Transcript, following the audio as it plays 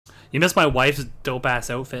You missed my wife's dope ass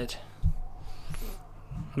outfit.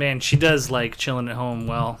 Man, she does like chilling at home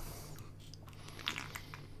well.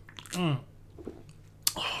 Oh,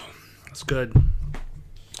 that's good.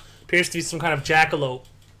 Appears to be some kind of jackalope.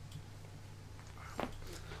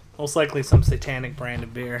 Most likely some satanic brand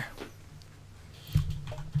of beer.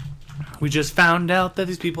 We just found out that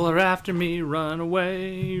these people are after me. Run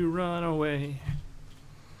away, run away.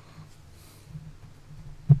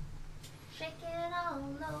 Shake it all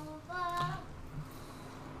over.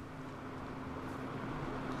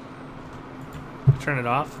 Turn it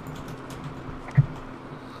off.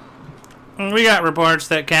 We got reports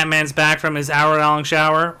that Catman's back from his hour-long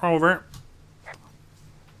shower. Over.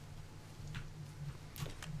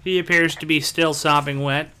 He appears to be still sopping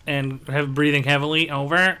wet and breathing heavily.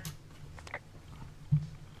 Over.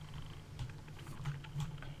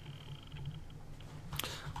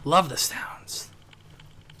 Love the sounds.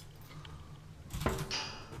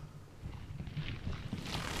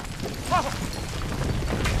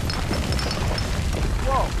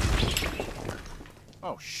 Whoa!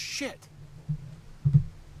 Oh, shit!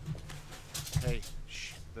 Hey,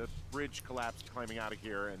 the bridge collapsed climbing out of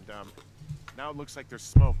here, and, now it looks like there's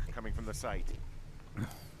smoke coming from the site.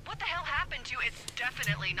 What the hell happened to you? It's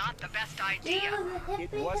definitely not the best idea.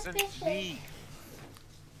 It wasn't me!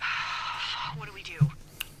 What do we do?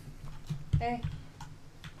 Hey.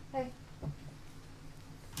 Hey.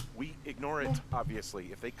 We ignore it,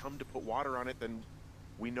 obviously. If they come to put water on it, then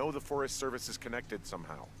we know the Forest Service is connected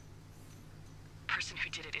somehow. The person who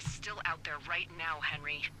did it is still out there right now,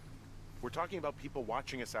 Henry. We're talking about people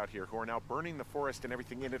watching us out here who are now burning the forest and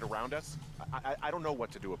everything in it around us. I don't know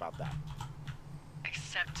what to do about that.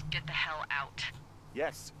 Except get the hell out.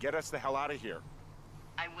 Yes, get us the hell out of here.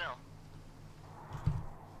 I will.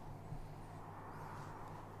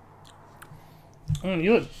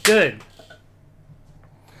 You look good.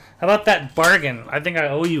 How about that bargain? I think I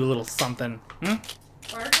owe you a little something. Hmm?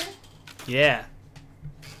 Bargain? Yeah.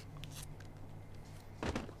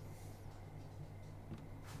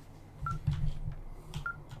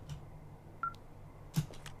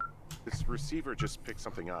 This receiver just picked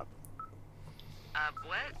something up.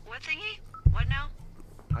 What? What thingy? What now?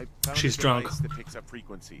 I found She's a drunk. device that picks up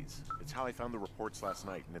frequencies. It's how I found the reports last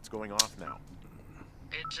night, and it's going off now.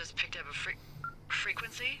 It just picked up a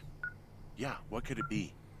frequency? Yeah, what could it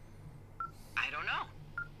be? I don't know.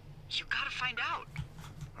 You gotta find out.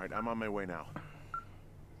 All right, I'm on my way now.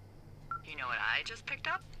 You know what I just picked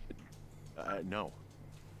up? No.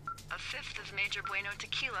 A fifth of Major Bueno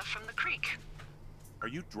tequila from the creek. Are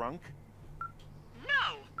you drunk?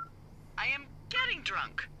 No! I am getting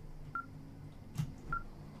drunk.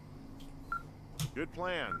 Good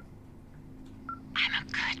plan. I'm a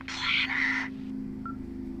good planner.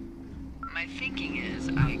 My thinking is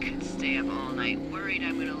I could stay up all night worried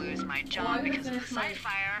I'm gonna lose my job because of the site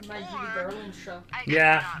fire, or I could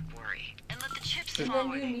not worry and let the chips fall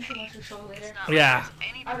where they may. It's not like there's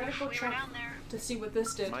anybody before down there. To see what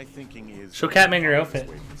this did. My thinking is... Show Catman your outfit.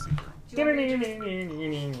 I like it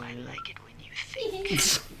when you think.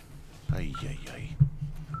 Ay, ay, ay.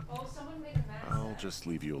 Oh, someone made a mess. I'll just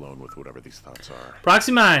leave you alone with whatever these thoughts are.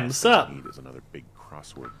 Proxy Mine, what's up? Need is another big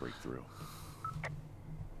crossword breakthrough.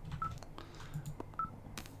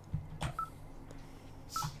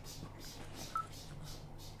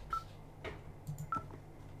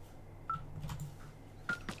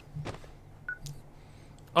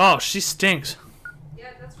 Oh, she stinks.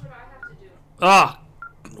 Yeah, that's what I have to do. Oh,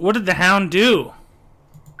 what did the hound do?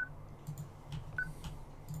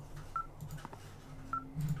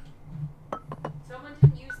 Someone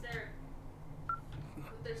didn't use what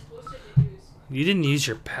they're supposed to use. You didn't use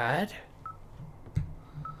your pad?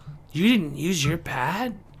 You didn't use your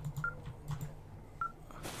pad?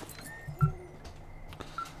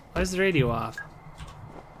 Why is the radio off?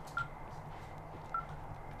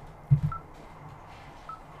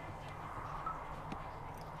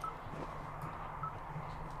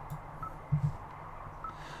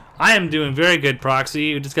 I am doing very good,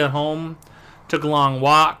 Proxy. We just got home, took a long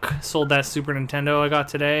walk, sold that Super Nintendo I got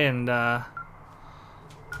today, and now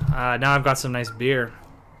I've got some nice beer.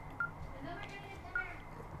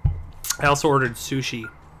 I also ordered sushi.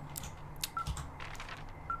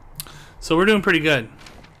 So we're doing pretty good.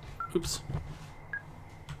 Oops.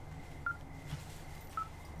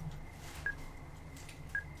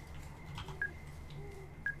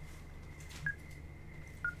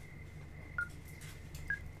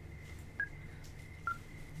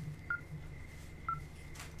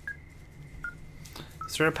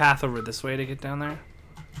 Is there a path over this way to get down there?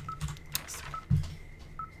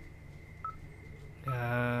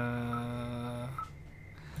 Am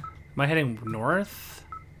I heading north?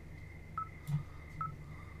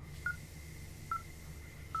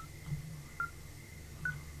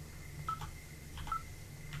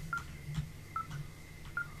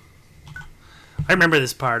 I remember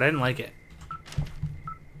this part. I didn't like it.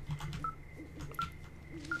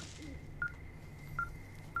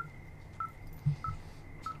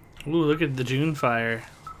 Ooh, look at the June fire.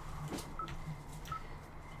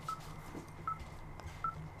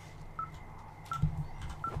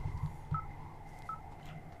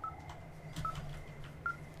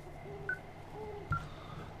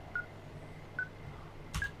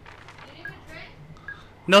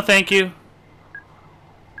 No, thank you.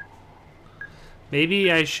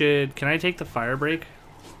 Maybe I should... Can I take the fire break?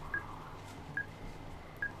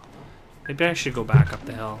 Maybe I should go back up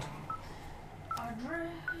the hill.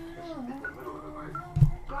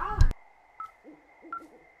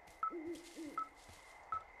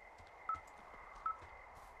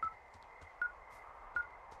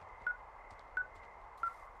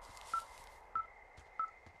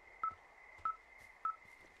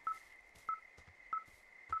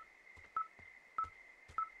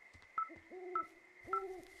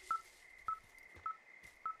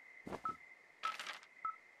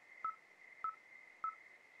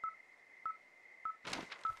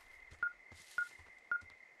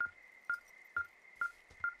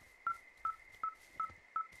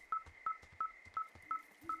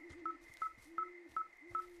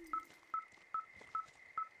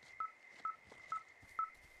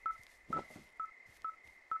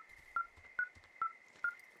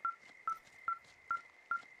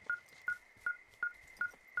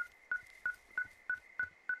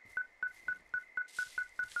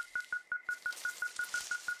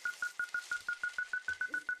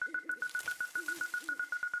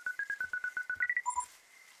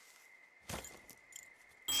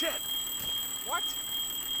 Shit! What?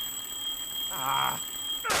 Ah!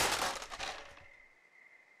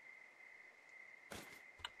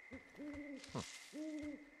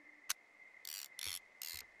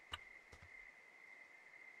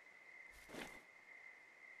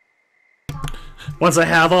 Once I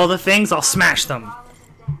have all the things, I'll smash them.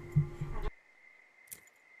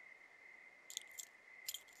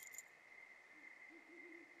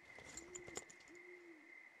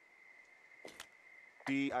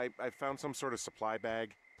 I found some sort of supply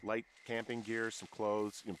bag, light camping gear, some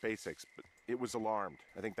clothes, basics, but it was alarmed.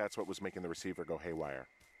 I think that's what was making the receiver go haywire.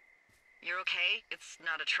 You're okay? It's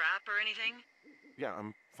not a trap or anything? Yeah,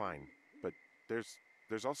 I'm fine, but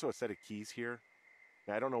there's also a set of keys here.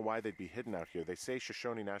 Now, I don't know why they'd be hidden out here. They say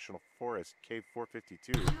Shoshone National Forest, Cave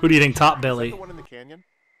 452. Who do you think, Top Is Billy? that the one in the canyon?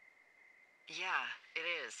 Yeah, it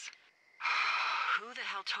is. Who the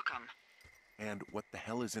hell took them? And what the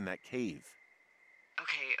hell is in that cave?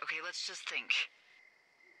 Okay, let's just think.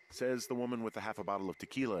 Says the woman with a half a bottle of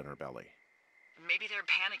tequila in her belly. Maybe they're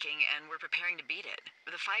panicking and we're preparing to beat it.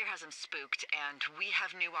 The fire has them spooked, and we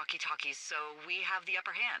have new walkie-talkies, so we have the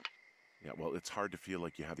upper hand. Yeah, well, it's hard to feel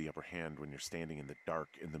like you have the upper hand when you're standing in the dark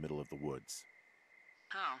in the middle of the woods.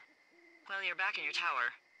 Oh. Well, you're back in your tower.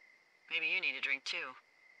 Maybe you need a drink, too.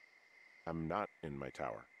 I'm not in my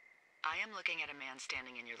tower. I am looking at a man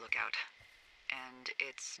standing in your lookout. And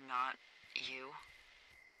it's not you?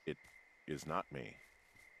 It is not me.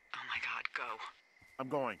 Oh my god, go. I'm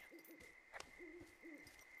going.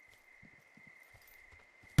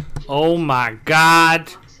 Oh my god.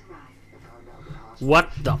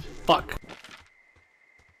 What the fuck?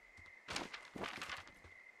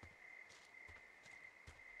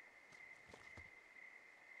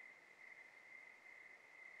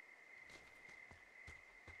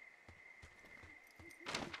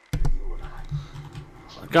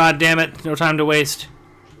 God damn it, no time to waste.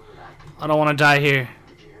 I don't want to die here.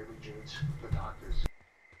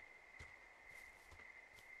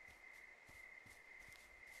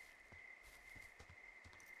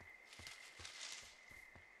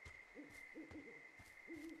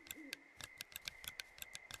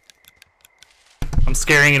 I'm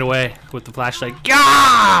scaring it away with the flashlight.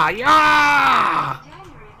 Yeah! Yeah!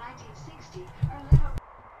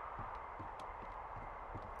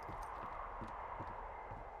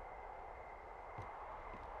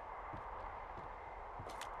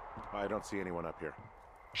 I don't see anyone up here.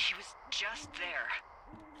 He was just there.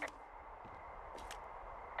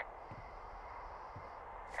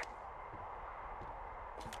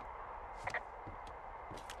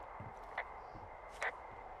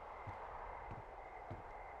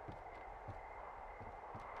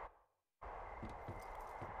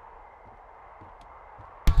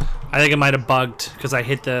 I think it might have bugged because I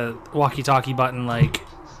hit the walkie-talkie button like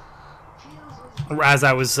as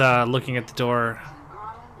I was looking at the door.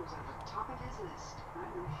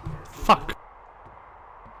 Fuck.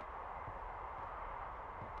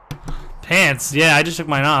 Pants. Yeah, I just took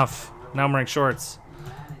mine off. Now I'm wearing shorts.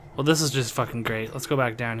 Well, this is just fucking great. Let's go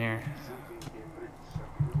back down here.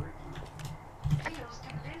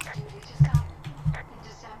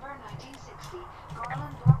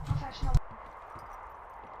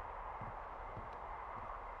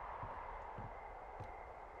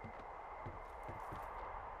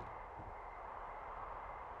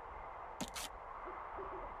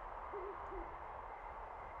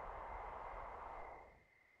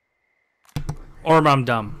 Or I'm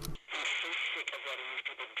dumb. I'm so sick of letting these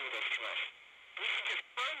people do this to us. We should just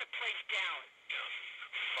burn the place down.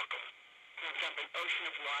 Fuck them. We'll dump an ocean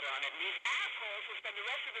of water on it, and these assholes will spend the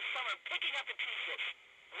rest of the summer picking up the pieces.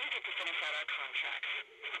 We get to finish out our contracts.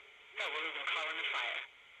 Hell, we'll even call in the fire.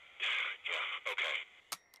 Yeah, okay.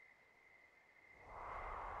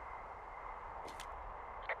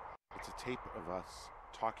 It's a tape of us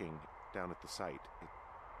talking down at the site. It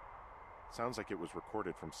sounds like it was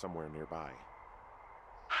recorded from somewhere nearby.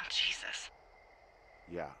 Oh, Jesus.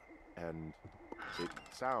 Yeah, and it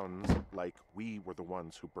sounds like we were the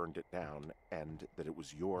ones who burned it down and that it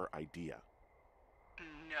was your idea.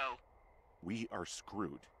 No. We are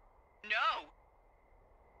screwed. No!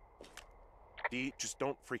 Dee, just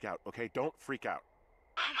don't freak out, okay? Don't freak out.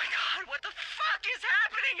 Oh my god, what the fuck is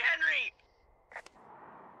happening, Henry?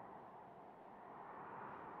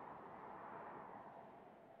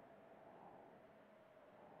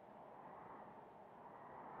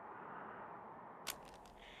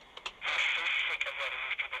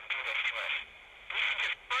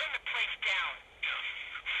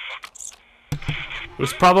 It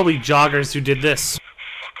was probably joggers who did this. I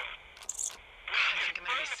think I'm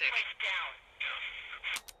gonna be sick.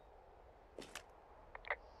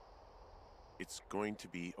 It's going to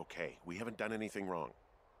be okay. We haven't done anything wrong.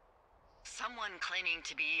 Someone claiming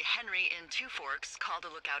to be Henry in Two Forks called a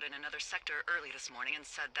lookout in another sector early this morning and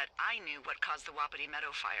said that I knew what caused the Wapiti Meadow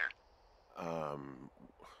fire.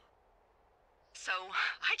 So,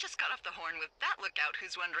 I just got off the horn with that lookout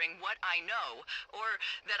who's wondering what I know, or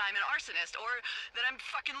that I'm an arsonist, or that I'm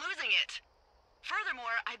fucking losing it.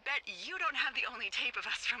 Furthermore, I bet you don't have the only tape of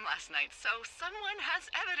us from last night, so someone has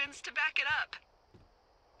evidence to back it up.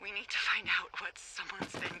 We need to find out what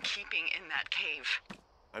someone's been keeping in that cave.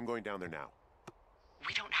 I'm going down there now.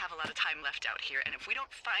 We don't have a lot of time left out here, and if we don't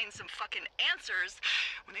find some fucking answers,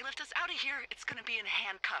 when they lift us out of here, it's gonna be in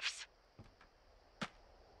handcuffs.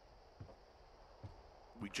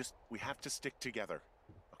 We have to stick together,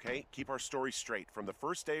 okay? Keep our story straight. From the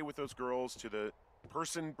first day with those girls to the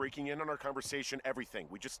person breaking in on our conversation, everything.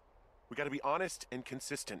 We gotta be honest and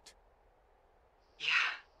consistent. Yeah,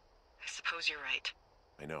 I suppose you're right.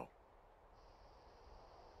 I know.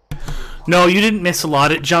 No, you didn't miss a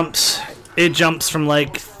lot. It jumps from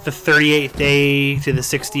like the 38th day to the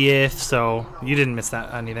 60th, so you didn't miss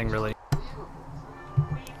that anything really.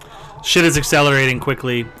 Shit is accelerating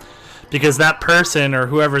quickly because that person or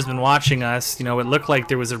whoever's been watching us, you know, it looked like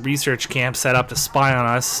there was a research camp set up to spy on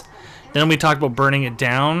us. Then we talked about burning it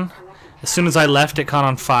down. As soon as I left, it caught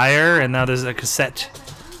on fire, and now there's a cassette.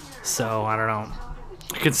 So I don't know,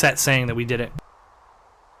 a cassette saying that we did it.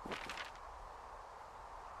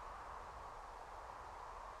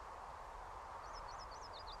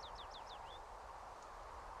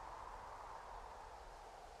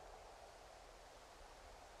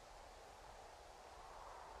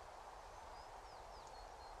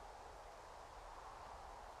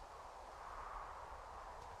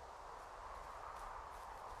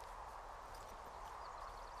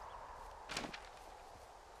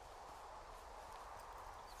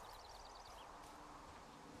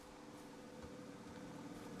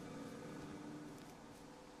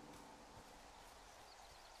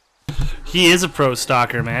 He is a pro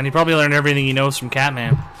stalker, man. He probably learned everything he knows from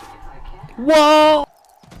Catman. Whoa!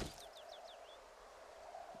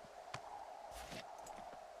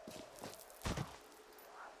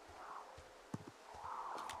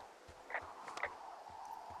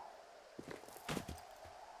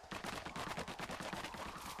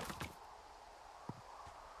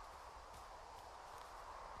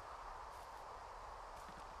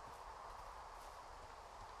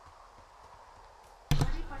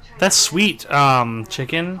 That's sweet,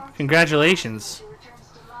 chicken. Congratulations.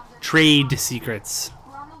 Trade secrets.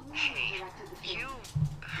 Hey, you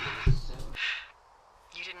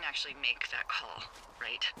didn't actually make that call,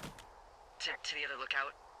 right? To the other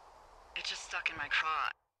lookout? It just stuck in my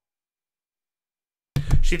craw.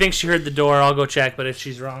 She thinks she heard the door. I'll go check, but if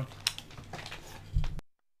she's wrong.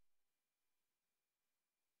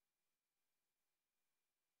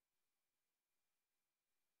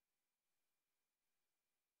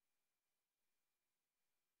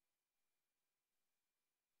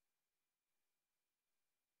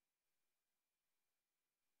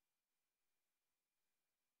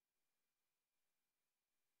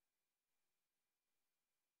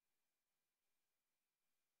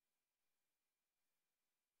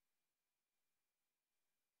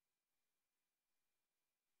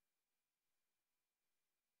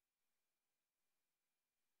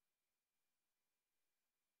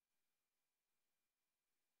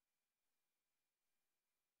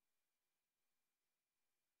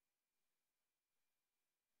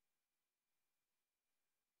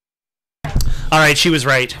 Alright, she was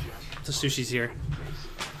right. The sushi's here.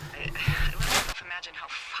 I don't imagine how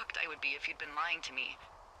fucked I would be if you'd been lying to me.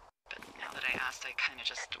 But now that I asked, I kind of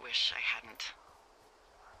just wish I hadn't.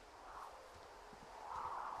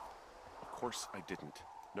 Of course I didn't.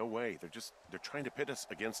 No way. They're trying to pit us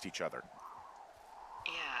against each other.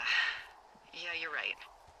 Yeah, you're right.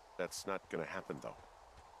 That's not gonna happen, though.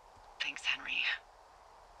 Thanks, Henry.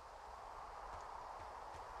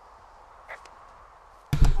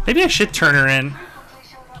 Maybe I should turn her in.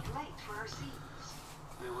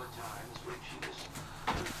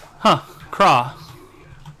 Huh. Craw.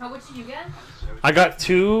 How much did you get? I got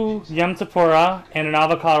 2 yam tempura and an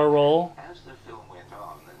avocado roll.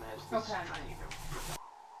 Okay.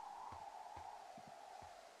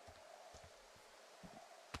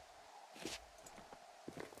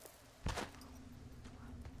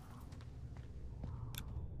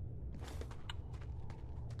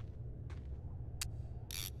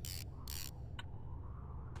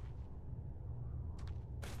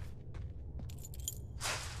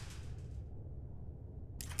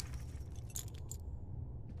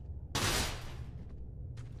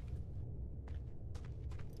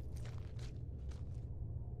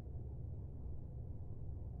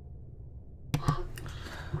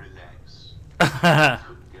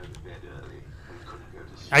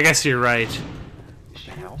 I guess you're right.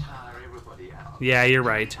 Yeah, you're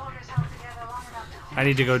right. I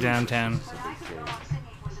need to go downtown.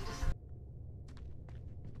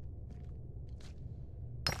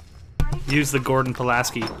 Use the Gordon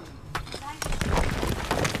Pulaski.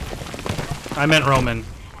 I meant Roman.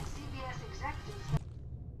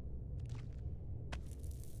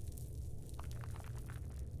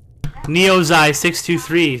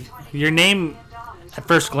 Neozai623. Your name, at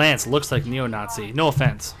first glance, looks like neo-Nazi. No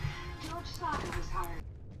offense.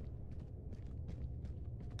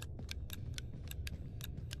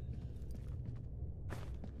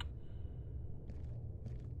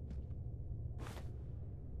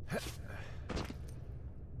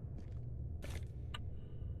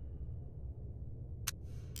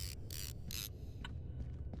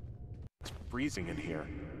 It's freezing in here.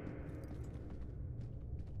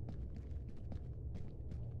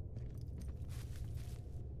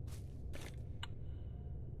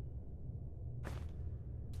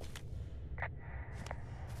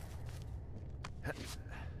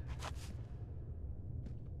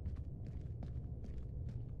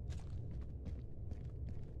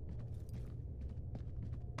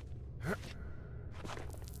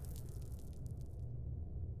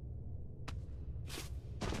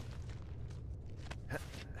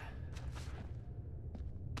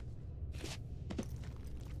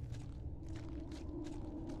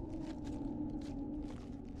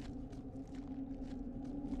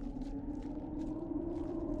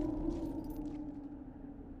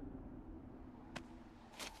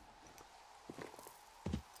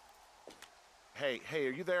 Hey,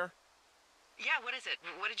 are you there? Yeah, what is it?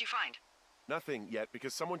 What did you find? Nothing yet,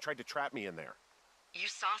 because someone tried to trap me in there. You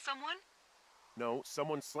saw someone? No,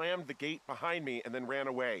 someone slammed the gate behind me and then ran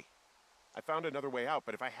away. I found another way out,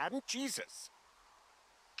 but if I hadn't, Jesus!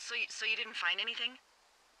 So you didn't find anything?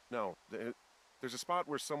 No, there's a spot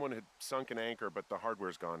where someone had sunk an anchor, but the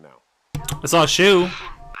hardware's gone now. I saw a shoe.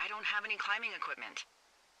 I don't have any climbing equipment.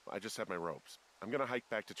 I just have my ropes. I'm gonna hike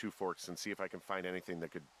back to Two Forks and see if I can find anything that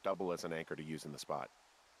could double as an anchor to use in the spot.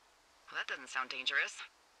 Well, that doesn't sound dangerous.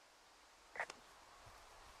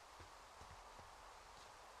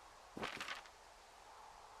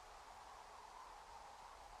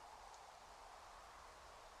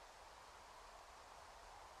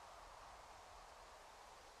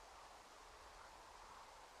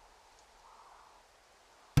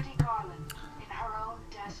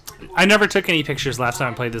 I never took any pictures last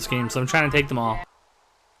time I played this game, so I'm trying to take them all.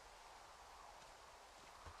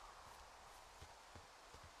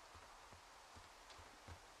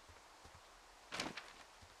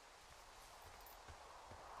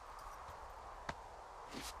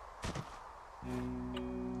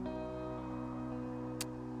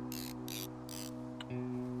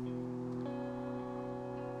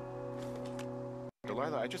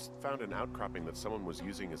 Delilah, I just found an outcropping that someone was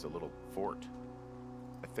using as a little fort.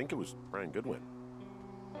 I think it was Brian Goodwin.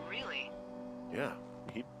 Really? Yeah,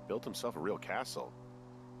 he built himself a real castle.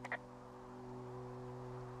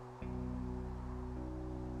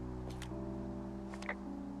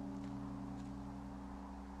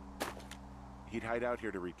 He'd hide out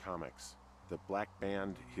here to read comics. The Black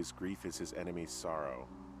Band, his grief is his enemy's sorrow.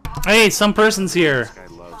 Hey, some person's here. This guy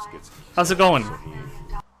loves gets. How's it going? So he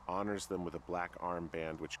honors them with a black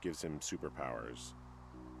armband, which gives him superpowers.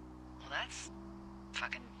 Well, that's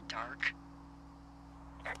fucking dark.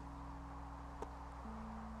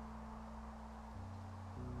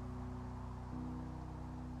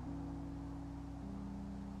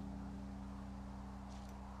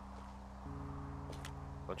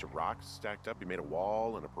 bunch of rocks stacked up. He made a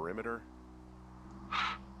wall and a perimeter.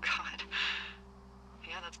 God.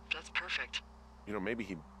 Yeah, that's perfect. You know, maybe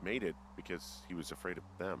he made it because he was afraid of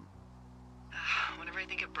them. Whenever I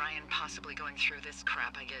think of Brian possibly going through this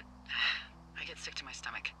crap, I get sick to my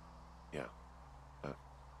stomach. Yeah.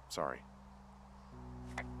 Sorry.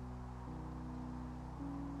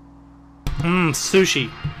 Sushi.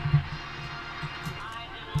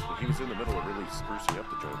 Well, he was in the middle of really sprucing up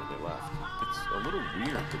the joint when they left. It's a little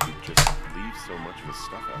weird that he'd just leave so much of his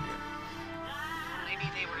stuff out here. Maybe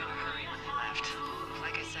they were in a hurry when they left.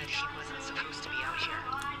 Like I said, he wasn't supposed to be out here.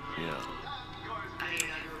 Yeah.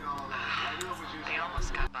 They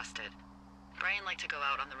almost got busted. Brian liked to go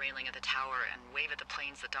out on the railing of the tower and wave at the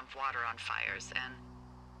planes that dump water on fires, and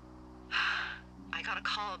I got a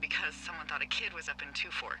call because someone thought a kid was up in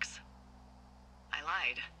Two Forks. I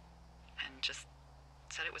lied, and just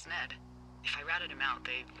said it was Ned. If I ratted him out,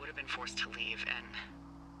 they would have been forced to leave, and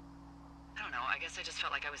I don't know, I guess I just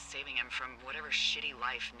felt like I was saving him from whatever shitty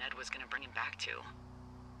life Ned was gonna bring him back to.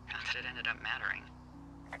 Not that it ended up mattering.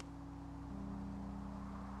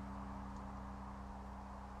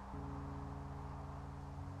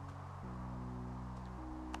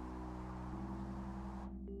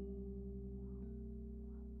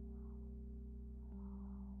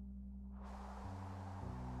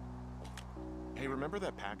 Hey, remember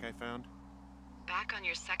that pack I found? Back on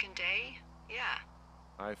your second day? Yeah.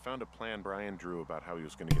 I found a plan Brian drew about how he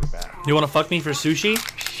was going to get it back. You want to fuck me for sushi?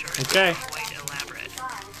 Sure. Okay. Quite elaborate.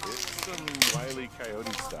 It's some Wile E.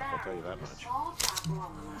 Coyote stuff, I'll tell you that much.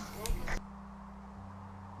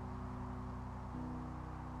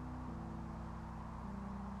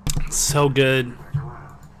 So good.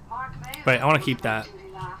 Right, I want to keep that.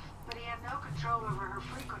 But he had no control over her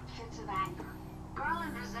frequent fits of anger.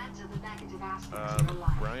 Garland resented the negative aspects of her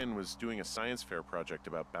life. Brian was doing a science fair project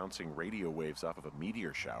about bouncing radio waves off of a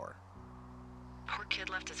meteor shower. Poor kid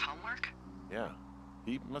left his homework? Yeah.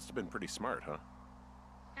 He must have been pretty smart, huh?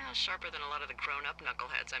 Yeah, sharper than a lot of the grown-up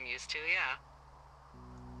knuckleheads I'm used to, yeah.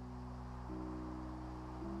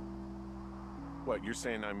 What, you're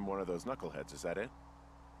saying I'm one of those knuckleheads, is that it?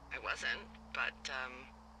 I wasn't, but,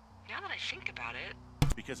 now that I think about it...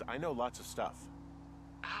 Because I know lots of stuff.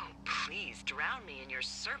 Oh, please, drown me in your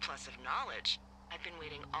surplus of knowledge. I've been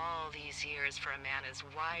waiting all these years for a man as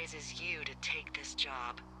wise as you to take this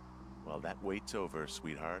job. Well, that wait's over,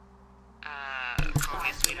 sweetheart. Call me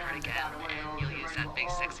a sweetheart again, and you'll use that big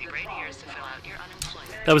sexy brain of yours to fill out your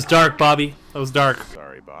unemployment. That was dark, Bobby. That was dark.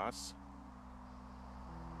 Sorry, boss.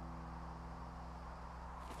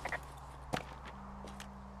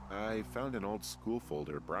 I found an old school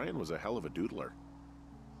folder. Brian was a hell of a doodler.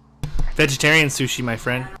 Vegetarian sushi, my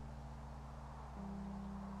friend.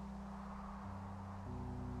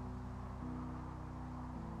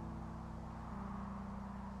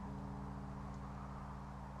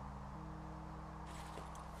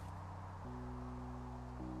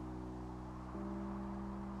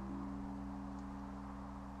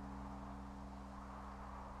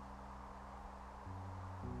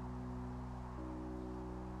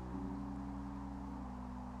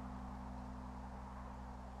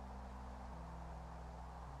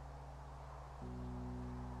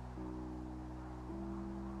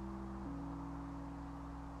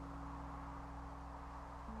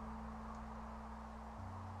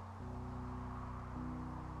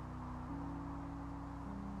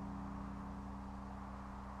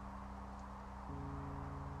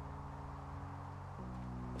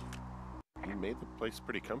 He made the place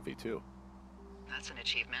pretty comfy, too. That's an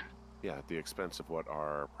achievement. Yeah, at the expense of what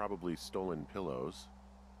are probably stolen pillows.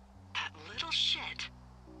 That little shit.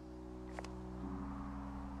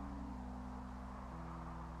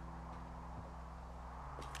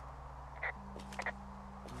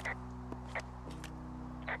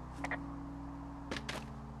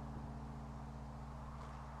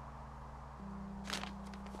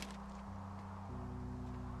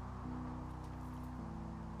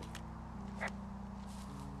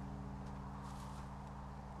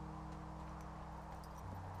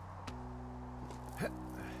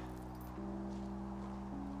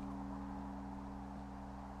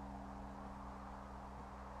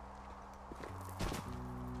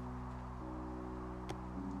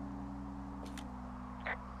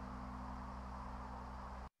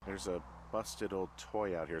 There's a busted old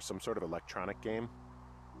toy out here, some sort of electronic game.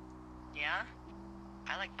 Yeah?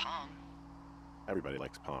 I like Pong. Everybody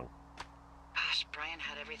likes Pong. Gosh, Brian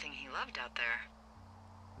had everything he loved out there.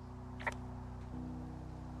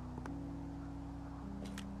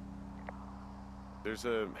 There's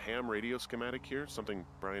a ham radio schematic here, something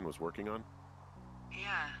Brian was working on.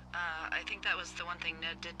 Yeah, I think that was the one thing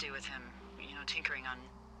Ned did do with him. You know, tinkering on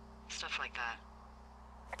Stuff like that.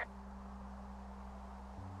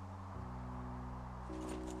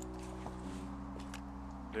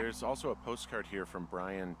 There's also a postcard here from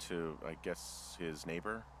Brian to, I guess, his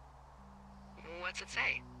neighbor. What's it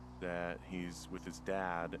say? That he's with his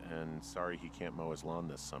dad and sorry he can't mow his lawn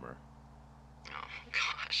this summer. Oh,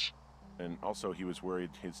 gosh. And also he was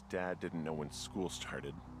worried his dad didn't know when school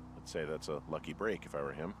started. I'd say that's a lucky break if I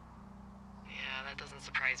were him. Yeah, that doesn't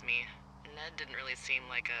surprise me. Ned didn't really seem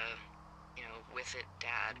like a, with it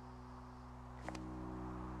dad.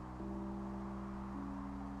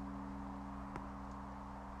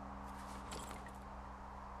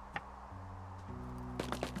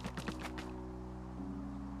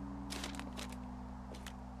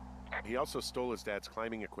 He also stole his dad's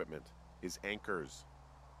climbing equipment, his anchors.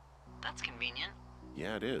 That's convenient.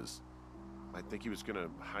 Yeah, it is. I think he was gonna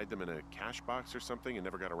hide them in a cash box or something and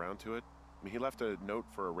never got around to it. I mean, he left a note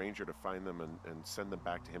for a ranger to find them and send them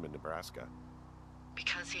back to him in Nebraska.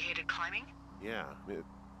 Because he hated climbing? Yeah, I mean, it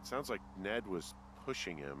sounds like Ned was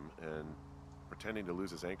pushing him and pretending to lose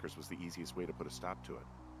his anchors was the easiest way to put a stop to it.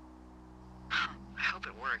 I hope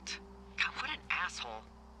it worked. God, what an asshole.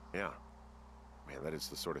 Yeah. Man, that is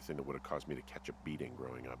the sort of thing that would have caused me to catch a beating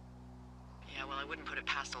growing up. Yeah, well, I wouldn't put it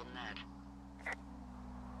past old Ned.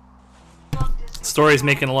 The story's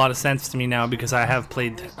making a lot of sense to me now because I have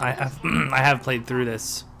played through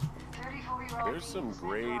this. There's some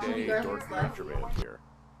grade A dork contraband here.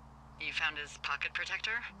 You found his pocket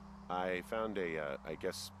protector? I found I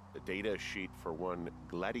guess, a data sheet for one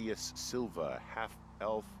Gladius Silva,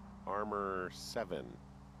 half-elf armor 7.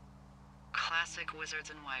 Classic wizards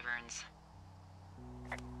and wyverns.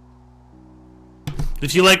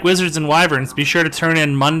 If you like Wizards and Wyverns, be sure to turn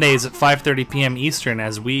in Mondays at 5:30 p.m. Eastern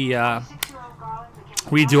as we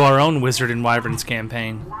do our own Wizard and Wyverns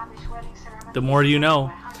campaign. The more you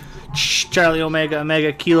know. Charlie Omega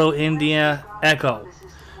Omega Kilo India Echo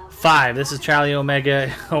 5. This is Charlie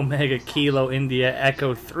Omega Omega Kilo India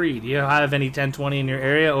Echo 3. Do you have any 1020 in your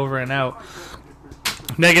area? Over and out.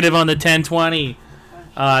 Negative on the 1020.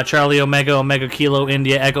 Charlie Omega Omega Kilo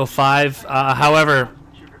India Echo 5. However,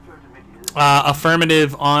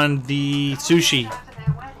 affirmative on the sushi,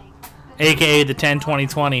 aka the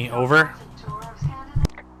 10-20-20. Over.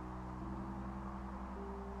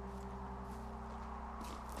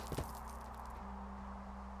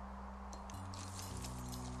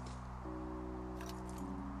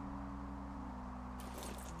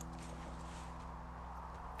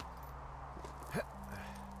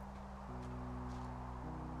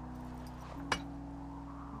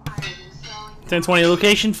 Ten 20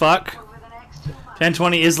 location. Fuck.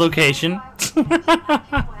 1020 is location.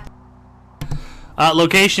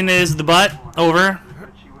 Location is the butt. Over.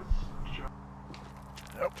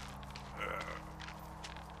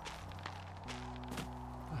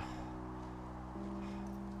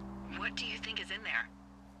 What do you think is in there?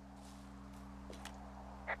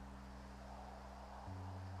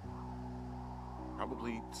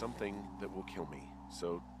 Probably something that will kill me.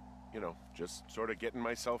 So, just sort of getting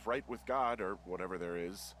myself right with God or whatever there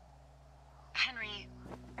is. Henry,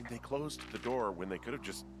 They closed the door when they could have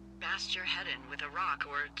just... bashed your head in with a rock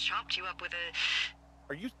or chopped you up with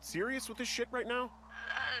Are you serious with this shit right now?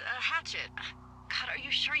 a hatchet. God, are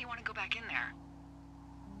you sure you want to go back in there?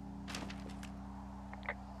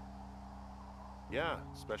 Yeah,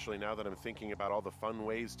 especially now that I'm thinking about all the fun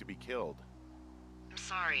ways to be killed. I'm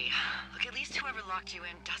sorry. Look, at least whoever locked you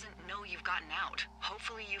in doesn't know you've gotten out.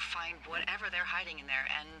 Hopefully you find whatever they're hiding in there,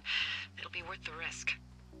 and it'll be worth the risk.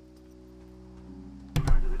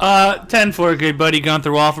 10-4, good buddy, Gunther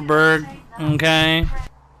Wolferberg. Okay.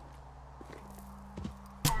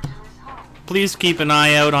 Please keep an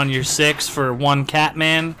eye out on your 6 for one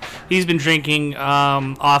Catman. He's been drinking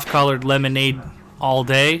off-colored lemonade all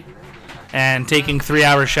day and taking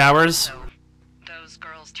 3-hour showers. So, those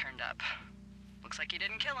girls turned up. Looks like you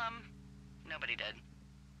didn't kill them. Nobody did.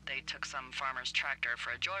 They took some farmer's tractor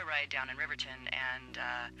for a joyride down in Riverton and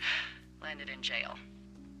landed in jail.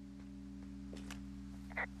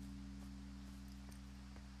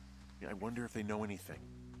 I wonder if they know anything.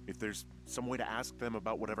 If there's some way to ask them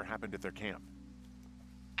about whatever happened at their camp.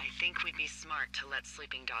 I think we'd be smart to let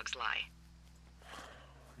sleeping dogs lie.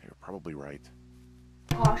 You're probably right.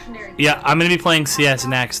 Yeah, I'm going to be playing CS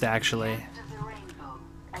next, actually.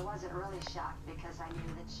 I wasn't really shocked because I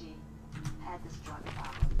knew that she had this drug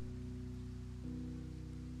problem.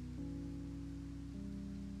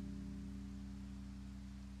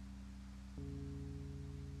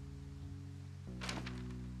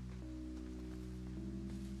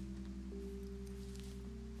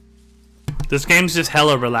 This game's just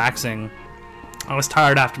hella relaxing. I was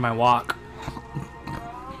tired after my walk.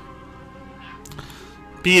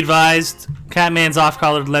 Be advised, Catman's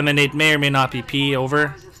off-colored lemonade may or may not be pee. Over.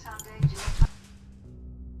 Of some danger.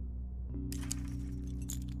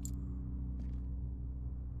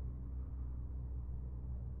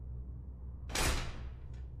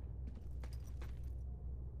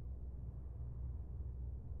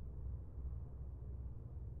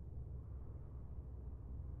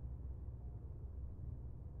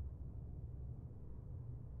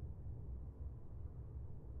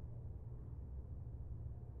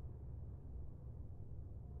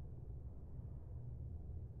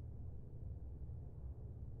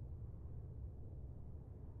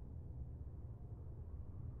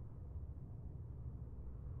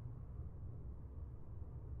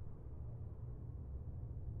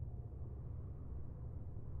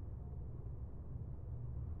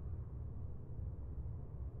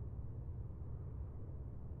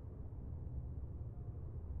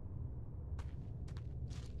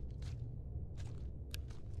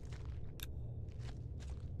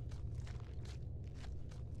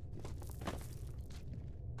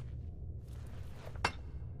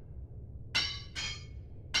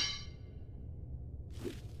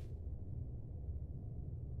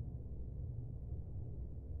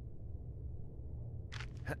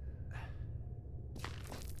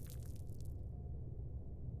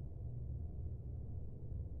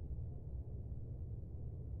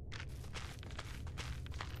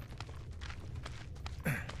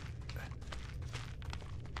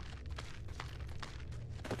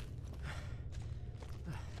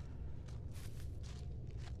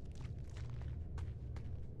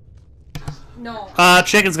 No.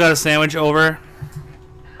 Chicken's got a sandwich. Over.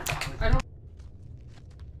 I don't.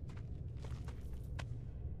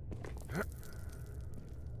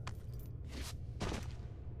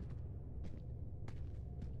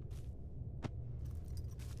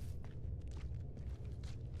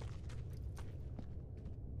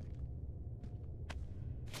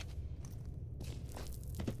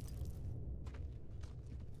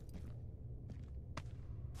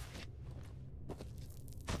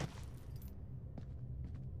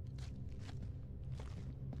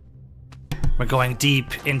 We're going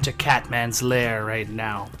deep into Catman's lair right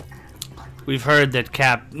now. We've heard that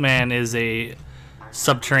Catman is a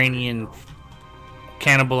subterranean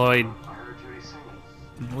cannibaloid.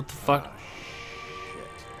 What the fuck?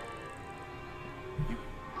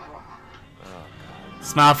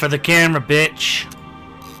 Smile for the camera, bitch.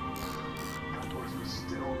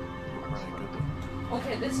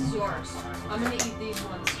 Okay, this is yours. I'm gonna eat these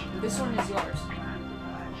ones. This one is yours.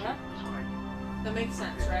 Okay? That makes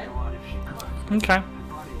sense, right? Okay.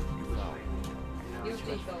 You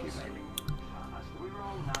take those.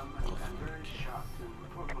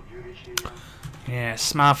 Yeah,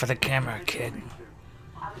 smile for the camera, kid.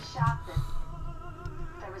 I was shocked that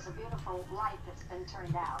there was a beautiful light that's been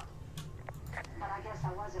turned out. But I guess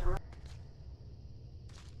I wasn't really.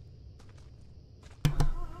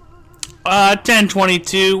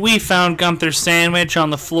 1022. We found Gunther's sandwich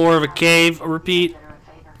on the floor of a cave. Repeat.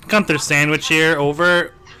 Gunther's sandwich here.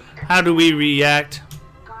 Over. How do we react?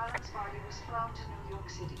 Garland's body was flown to New York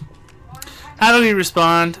City. How do we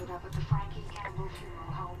respond? Showed up at the Frankie Campbell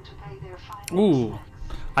funeral home to pay their final Ooh.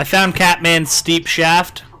 I found Catman's steep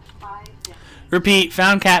shaft. for 5 days. Repeat.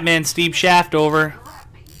 Found Catman's steep shaft. Over.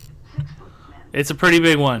 6-foot men. It's a pretty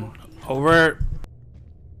big one. Over.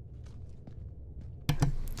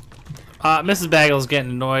 Mrs. Bagel's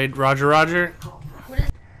getting annoyed. Roger, roger.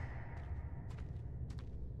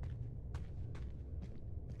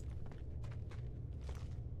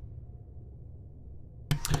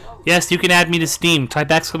 Yes, you can add me to Steam.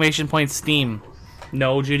 Type exclamation point Steam.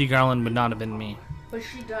 No, Judy Garland would not have been me. But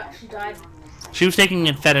she died. She was taking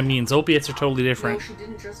amphetamines. Opiates are totally No, different. she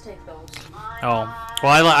didn't just take those. Oh.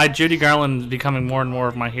 Well, Judy Garland is becoming more and more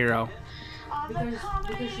of my hero. Because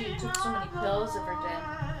she took so many pills every day.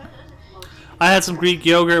 I had some Greek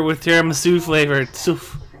yogurt with tiramisu flavor.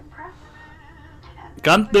 Soof.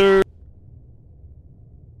 Gunther.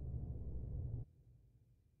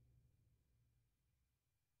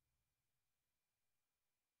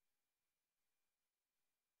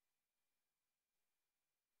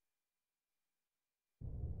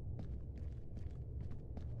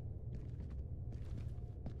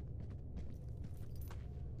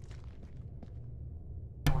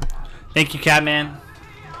 Thank you, Catman.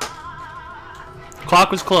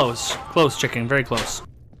 Clock was close. Close, chicken. Very close.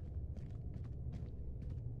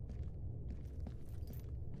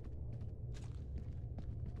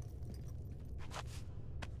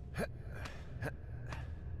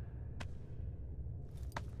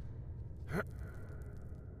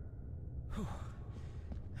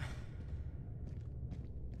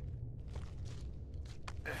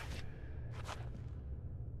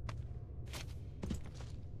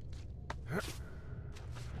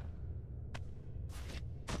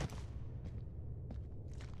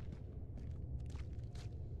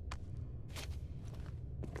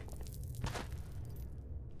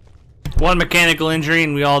 One mechanical injury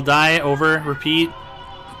and we all die. Over. Repeat.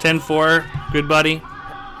 10-4. Good buddy.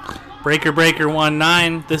 Breaker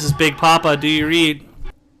 1-9. This is Big Papa. Do you read?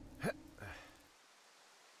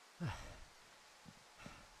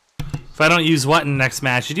 If I don't use what in the next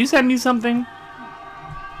match, did you send me something?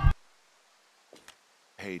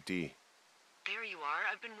 Hey, D. There you are.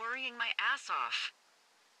 I've been worrying my ass off.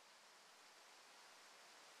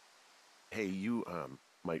 Hey, you,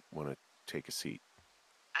 might want to take a seat.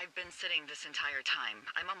 I've been sitting this entire time.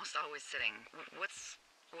 I'm almost always sitting.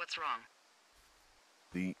 What's wrong?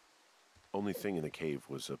 The only thing in the cave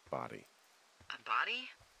was a body. A body?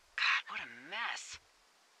 God, what a mess.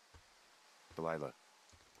 Delilah.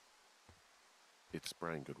 It's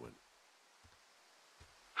Brian Goodwin.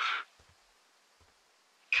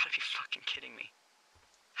 Gotta be fucking kidding me.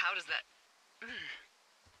 How does that...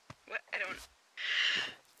 What? I don't...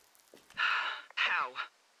 How?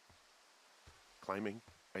 Climbing,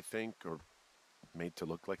 I think, or made to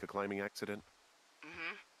look like a climbing accident.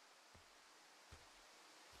 Mm-hmm.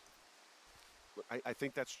 I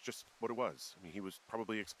think that's just what it was. I mean, he was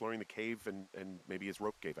probably exploring the cave and maybe his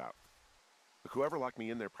rope gave out. But whoever locked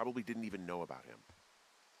me in there probably didn't even know about him.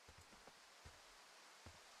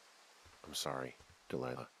 I'm sorry,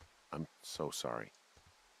 Delilah. I'm so sorry.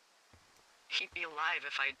 He'd be alive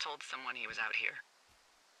if I'd told someone he was out here.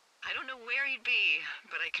 I don't know where he'd be,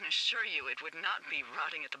 but I can assure you it would not be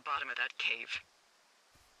rotting at the bottom of that cave.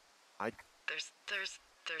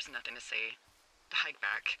 There's nothing to say. Hike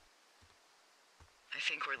back. I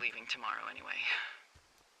think we're leaving tomorrow anyway.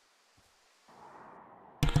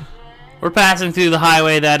 We're passing through the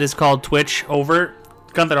highway that is called Twitch. Over.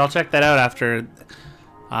 Gunther, I'll check that out after.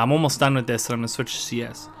 I'm almost done with this, so I'm going to switch to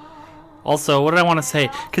CS. Also, what did I want to say?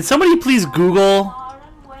 Can somebody please Google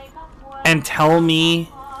and tell me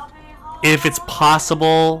if it's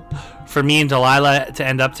possible for me and Delilah to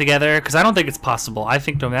end up together? Because I don't think it's possible. I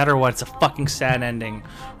think no matter what, it's a fucking sad ending.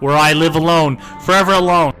 Where I live alone. Forever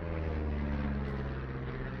alone.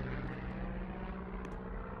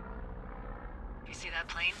 You see that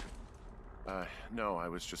plane? No, I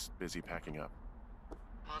was just busy packing up.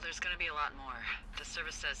 Well, there's gonna be a lot more. The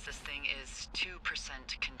service says this thing is 2%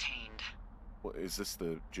 contained. Well, is this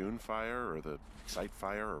the June fire or the site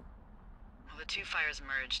fire? Or... Well, the two fires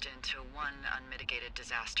merged into one unmitigated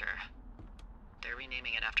disaster. They're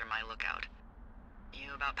renaming it after my lookout.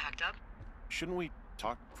 You about packed up? Shouldn't we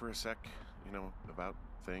talk for a sec, you know, about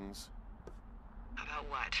things? About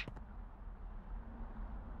what?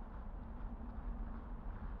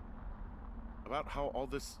 About how all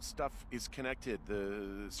this stuff is connected.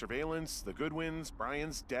 The surveillance, the Goodwins,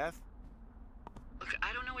 Brian's death. Look,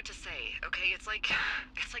 I don't know what to say, okay? It's like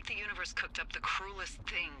the universe cooked up the cruelest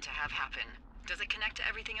thing to have happen. Does it connect to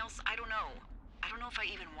everything else? I don't know. I don't know if I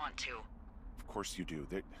even want to. Of course you do.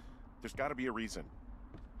 There's got to be a reason.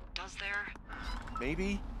 Does there?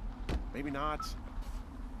 Maybe. Maybe not.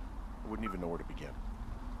 I wouldn't even know where to begin.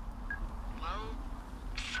 Well,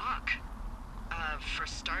 fuck. For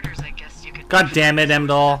starters, I guess you could... God damn it,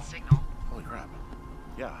 Emdal. Holy crap.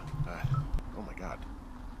 Yeah, oh my god.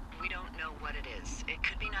 We don't know what it is. It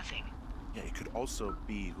could be nothing. Yeah, it could also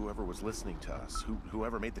be whoever was listening to us,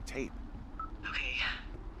 whoever made the tape. Okay.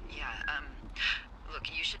 Yeah, look,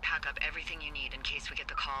 you should pack up everything you need in case we get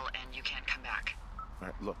the call and you can't come back.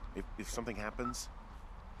 Alright, look, if something happens...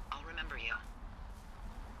 I'll remember you.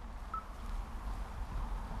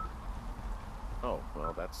 Oh,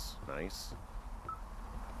 well, that's nice.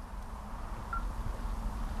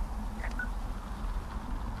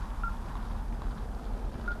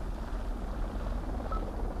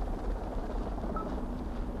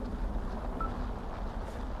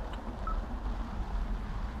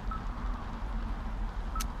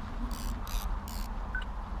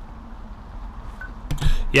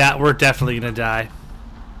 Yeah, we're definitely gonna die.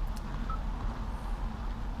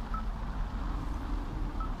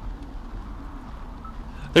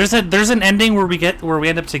 There's an ending where we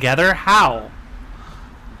end up together. How?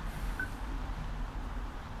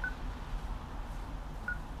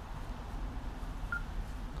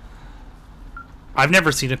 I've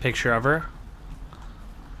never seen a picture of her.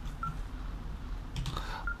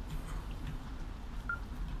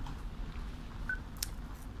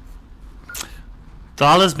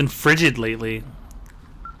 Dalala's been frigid lately.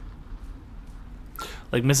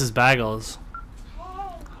 Like Mrs. Bagels.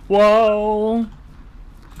 Whoa!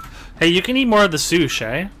 Hey, you can eat more of the sushi,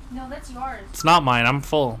 eh? No, that's yours. It's not mine. I'm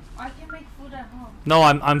full. I can make food at home. No,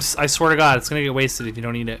 I swear to God, it's gonna get wasted if you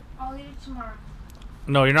don't eat it. I'll eat it tomorrow.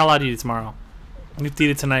 No, you're not allowed to eat it tomorrow. You have to eat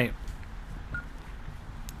it tonight.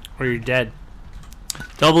 Or you're dead.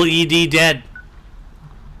 Double ED dead.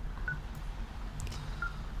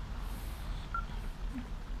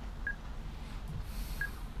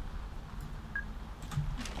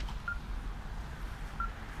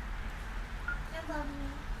 I love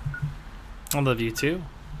you. I love you too.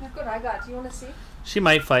 Look what I got. Do you want to see? She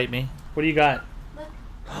might fight me. What do you got? Look.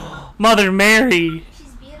 Mother Mary!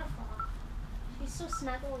 She's beautiful. She's so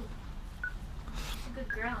snuggly. She's a good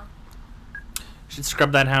girl. Should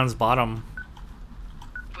scrub that hound's bottom.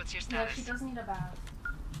 What's your No, status? she does need a bath.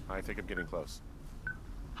 I think I'm getting close.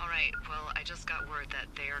 Alright, well, I just got word that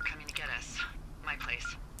they are coming to get us. My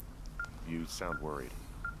place. You sound worried.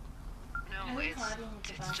 No, I think it's Claudia needs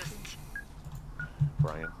a bath, just...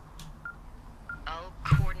 Brian? I'll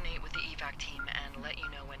coordinate with the evac team and let you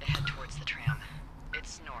know when to head towards the tram.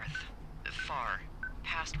 It's north. Far.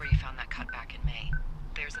 Past where you found that cut back in May.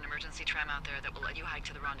 There's an emergency tram out there that will let you hike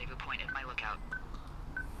to the rendezvous point at my lookout.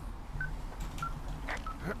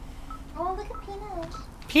 Oh, look at Peanut.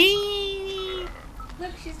 Pee!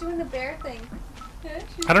 Look, she's doing the bear thing.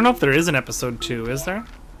 I don't know if there is an episode 2, is there?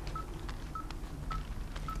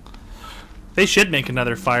 They should make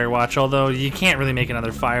another Firewatch, although you can't really make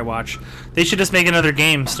another Firewatch. They should just make another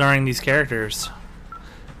game starring these characters.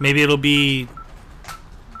 Maybe it'll be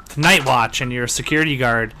Night Watch and you're a security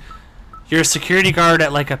guard. You're a security guard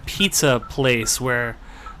at like a pizza place where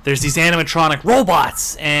there's these animatronic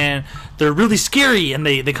robots and they're really scary and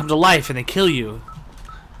they come to life and they kill you.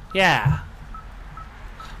 Yeah.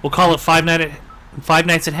 We'll call it Five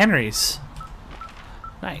Nights at Henry's.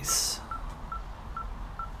 Nice.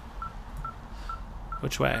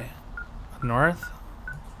 Which way? North?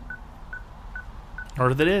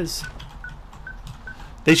 North it is.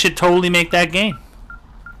 They should totally make that game.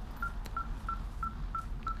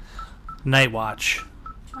 Night Watch.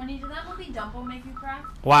 Honey, did that movie Dumbo make you cry?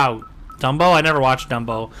 Wow. Dumbo? I never watched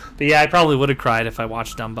Dumbo. But yeah, I probably would have cried if I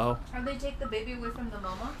watched Dumbo. Or they take the baby away from the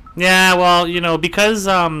mama? Yeah, well, you know, because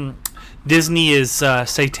Disney is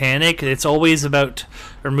satanic, it's always about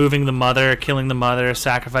removing the mother, killing the mother,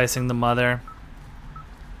 sacrificing the mother.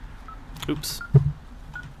 Oops.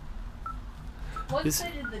 Once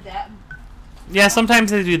they did the dad. Yeah,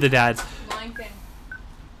 sometimes they do the dad. Lion King.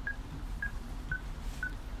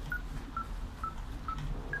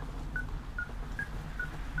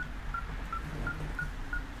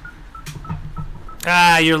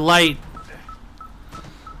 Ah, you're light.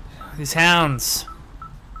 These hounds.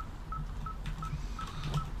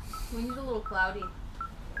 We need a little cloudy.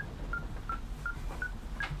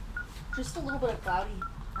 Just a little bit of cloudy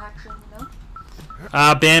action, you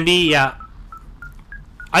know? Bambi, yeah.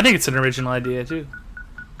 I think it's an original idea, too.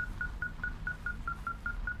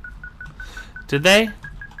 Did they?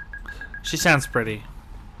 She sounds pretty.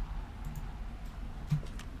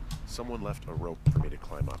 Someone left a rope for me to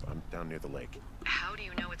climb up. I'm down near the lake. How do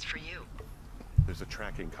you know it's for you? There's a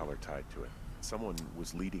tracking collar tied to it. Someone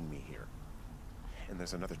was leading me here. And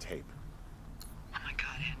there's another tape. Oh my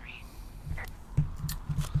god, Henry.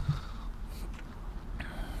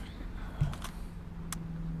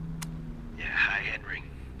 Yeah, hi, Henry.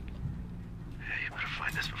 Hey, you better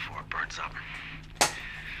find this before it burns up.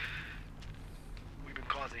 We've been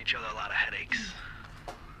causing each other a lot of headaches.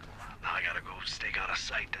 Now I gotta go stake out a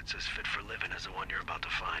site that's as fit for living as the one you're about to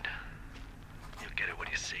find. You'll get it when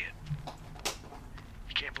you see it.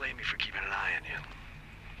 You can't blame me for keeping an eye on you.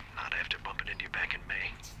 Not after bumping into you back in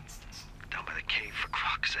May. Down by the cave, for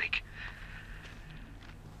croc's sake.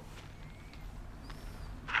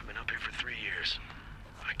 I've been up here for 3 years.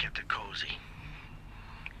 I kept it cozy.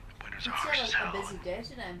 Winters are harsh as It's hell. a busy day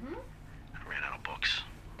today, I ran out of books.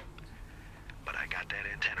 But I got that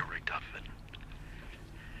antenna rigged up and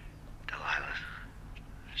Delilah,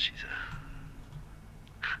 she's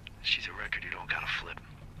a record you don't gotta flip.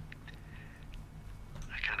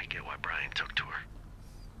 I kinda get why Brian took to her.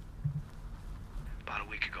 About a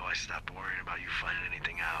week ago I stopped worrying about you finding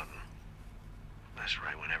anything out, and that's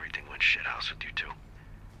right when everything went shithouse with you two.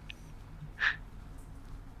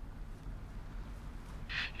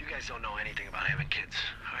 You guys don't know anything about having kids.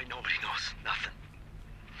 Alright, nobody knows nothing.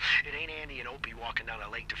 It ain't Andy and Opie walking down the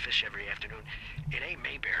lake to fish every afternoon. It ain't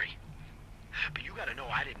Mayberry. But you gotta know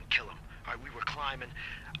I didn't kill him. Alright, we were climbing.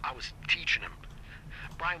 I was teaching him.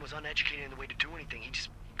 Brian was uneducated in the way to do anything. He just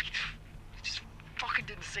fucking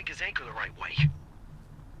didn't sink his anchor the right way.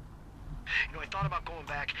 You know, I thought about going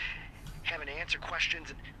back, having to answer questions,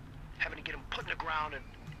 and having to get him put in the ground, and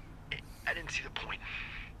I didn't see the point.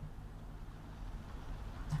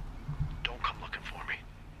 Don't come looking for me.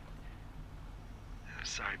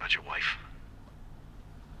 Sorry about your wife.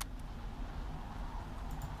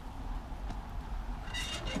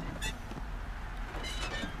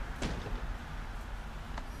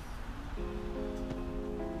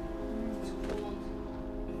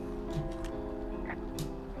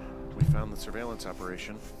 We found the surveillance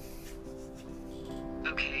operation.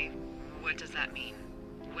 Okay, what does that mean?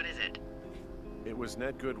 What is it? It was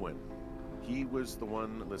Ned Goodwin. He was the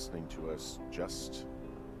one listening to us, just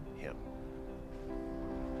him.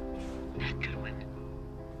 Ned Goodwin.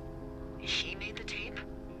 He made the tape?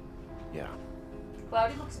 Yeah,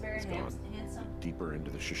 Cloudy looks very he's gone handsome. deeper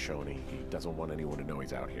into the Shoshone. He doesn't want anyone to know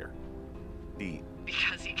he's out here.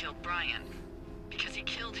 Because he killed Brian. Because he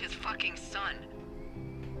killed his fucking son.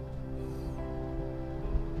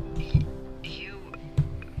 You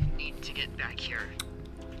need to get back here.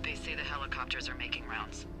 They say the helicopters are making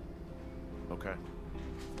rounds. Okay.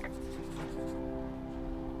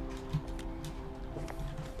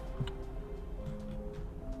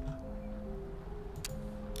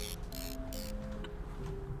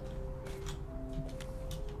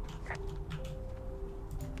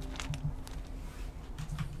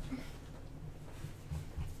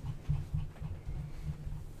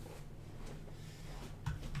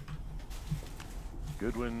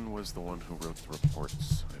 Goodwin was the one who wrote the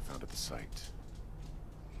reports I found at the site.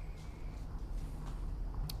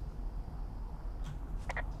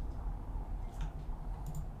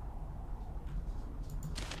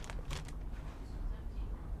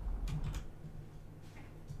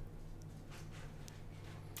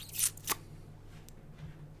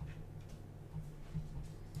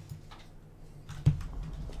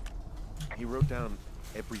 He wrote down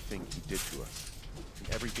everything he did to us. And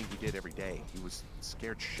everything he did every day. He was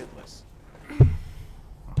scared shitless.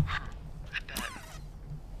 I bet.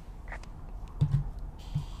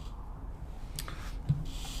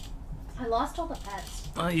 I lost all the pets.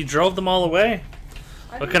 You drove them all away.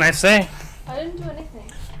 I What didn't- can I say? I didn't do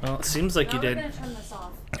anything. Well, it seems like Now you we're did. gonna turn this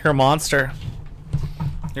off. You're a monster.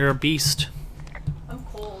 You're a beast. I'm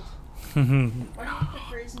cold. Well, Why do you keep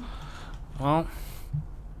freezing?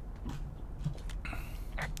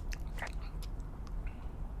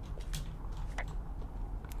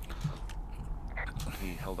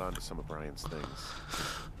 He held on to some of Brian's things.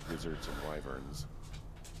 Wizards and wyverns.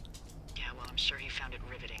 Yeah, well, I'm sure he found it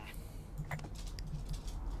riveting.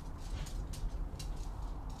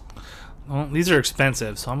 well, these are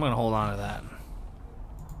expensive, so I'm gonna hold on to that.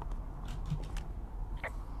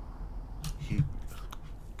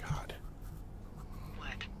 God,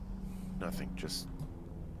 What? nothing. Just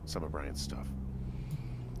some of Brian's stuff.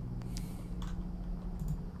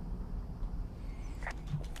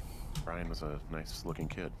 Brian was a nice-looking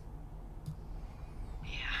kid.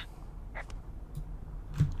 Yeah.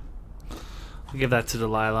 I'll give that to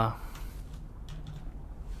Delilah.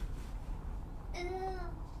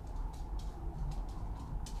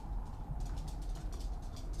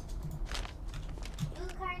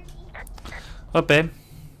 What, babe?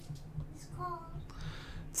 It's cold.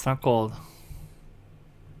 It's not cold.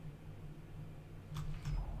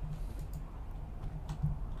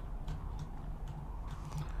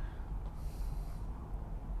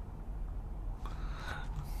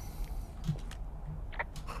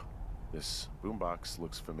 This boombox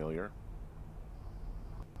looks familiar.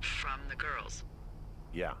 From the girls.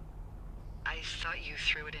 Yeah. I thought you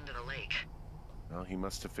threw it into the lake. Well, he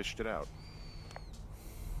must have fished it out.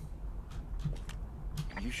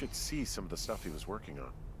 You should see some of the stuff he was working on.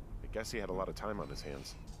 I guess he had a lot of time on his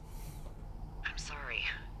hands. I'm sorry.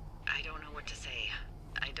 I don't know what to say.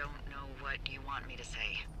 I don't know what you want me to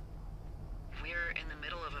say. We're in the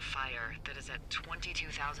middle of a fire that is at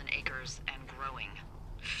 22,000 acres and growing.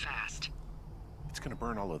 Fast. It's gonna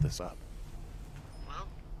burn all of this up. Well,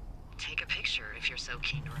 take a picture if you're so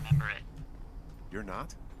keen to remember it. You're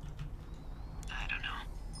not? I don't know.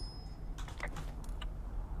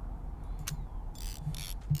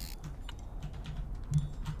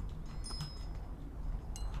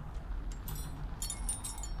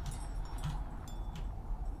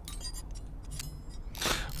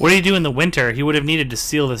 What do you do in the winter? He would have needed to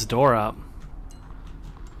seal this door up.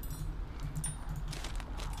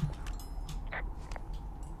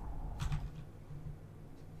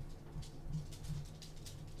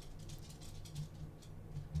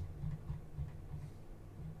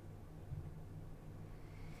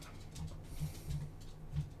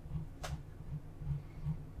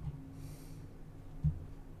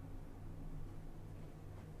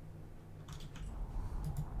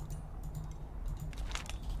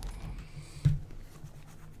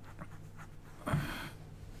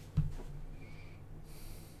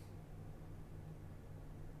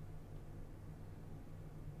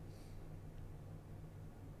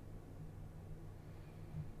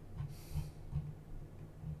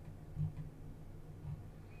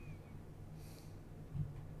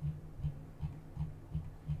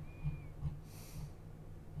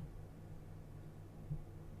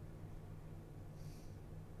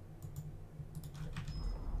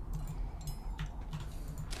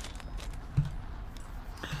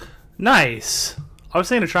 Nice. I was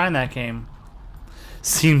thinking of trying that game.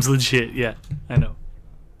 Seems legit. Yeah, I know.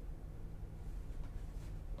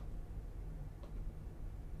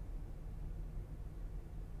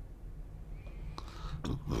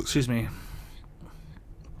 Excuse me.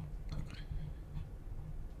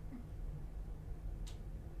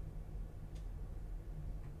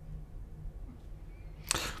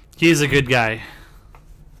 He's a good guy.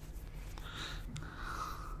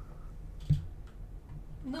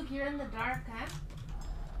 Look, you're in the dark, huh?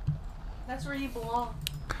 That's where you belong.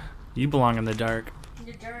 You belong in the dark. In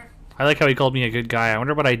the dark. I like how he called me a good guy. I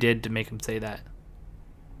wonder what I did to make him say that.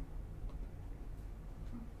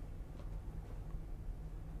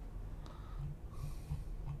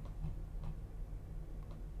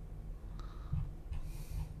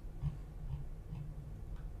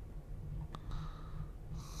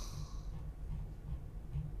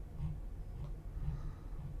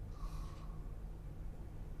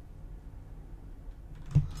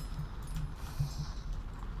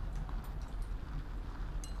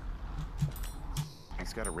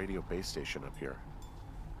 He's got a radio base station up here.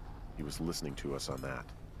 He was listening to us on that.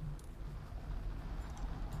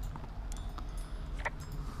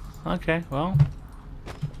 Okay, well.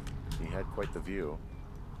 He had quite the view.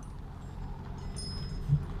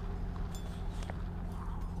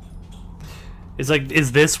 It's like,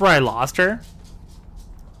 is this where I lost her?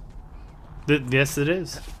 Yes, it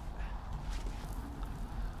is.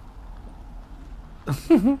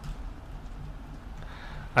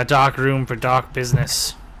 A dark room for dark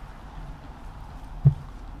business.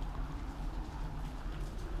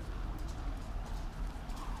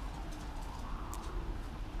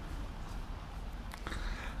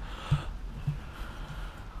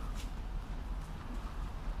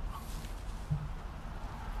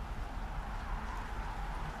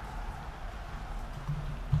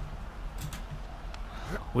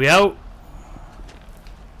 We out.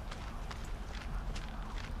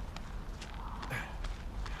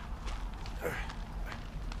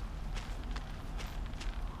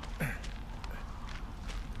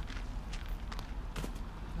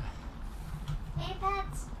 Hey,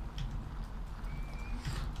 pets.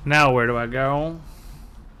 Now where do I go?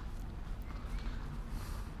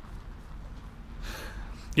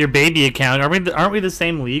 Your baby account. Aren't we the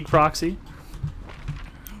same league, Proxy?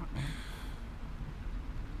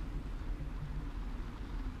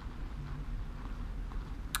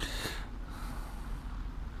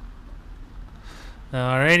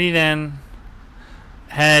 Alrighty then.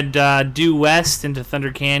 Head due west into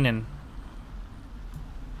Thunder Canyon.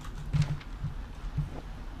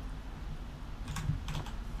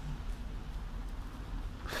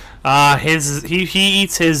 He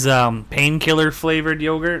eats his painkiller flavored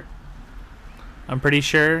yogurt. I'm pretty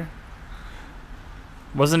sure.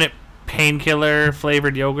 Wasn't it painkiller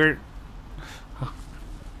flavored yogurt?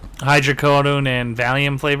 Hydrocodone and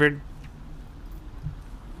Valium flavored.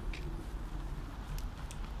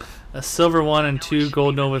 A silver 1 and 2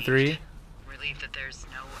 gold Nova 3. Relieved that there's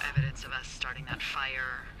no evidence of us starting that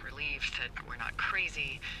fire. Relieved that we're not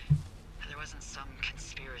crazy. That there wasn't some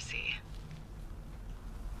conspiracy.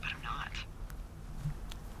 But I'm not.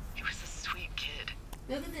 He was a sweet kid.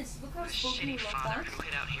 Look at this. Look how A spooky he shitty looks. father who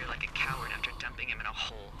hid out here like a coward after dumping him in a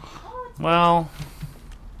hole. Well,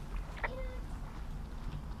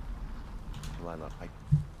 Lila,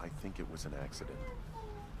 I think it was an accident.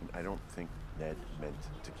 And I don't think Ned meant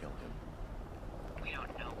to kill him. We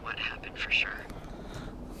don't know what happened for sure.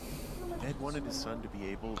 Ned wanted his son to be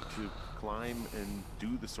able to climb and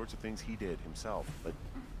do the sorts of things he did himself, but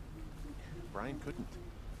Brian couldn't.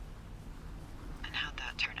 And how'd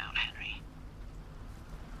that turn out, Henry?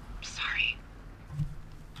 I'm sorry.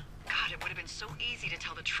 God, it would have been so easy to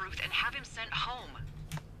tell the truth and have him sent home.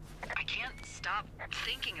 I can't stop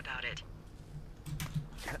thinking about it.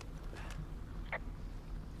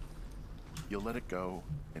 You'll let it go,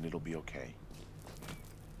 and it'll be okay.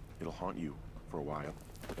 It'll haunt you for a while,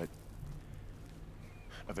 but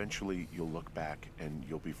eventually you'll look back and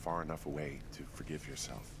you'll be far enough away to forgive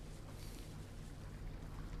yourself.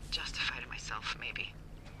 Justify to myself, maybe.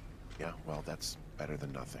 Yeah, well, that's better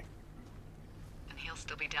than nothing. And he'll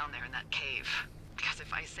still be down there in that cave. Because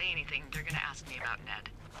if I say anything, they're gonna ask me about Ned.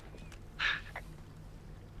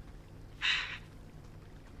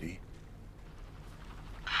 Dee?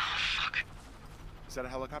 Oh, fuck. Is that a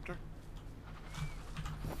helicopter?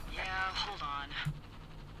 Yeah, hold on.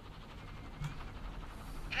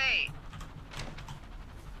 Hey!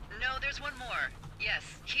 No, there's one more. Yes,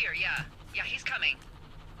 here, yeah. Yeah, he's coming.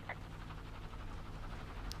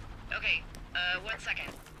 Okay, 1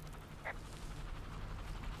 second.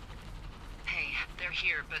 Hey, they're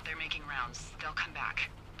here, but they're making rounds. They'll come back.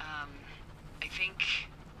 I think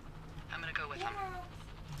I'm gonna go with them.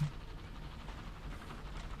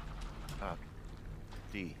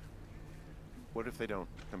 Dee, what if they don't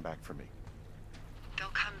come back for me? They'll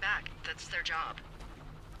come back. That's their job.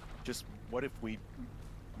 Just what if we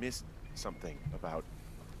missed something about,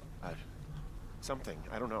 something,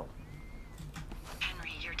 I don't know.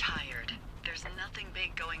 Henry, you're tired. There's nothing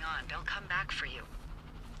big going on. They'll come back for you.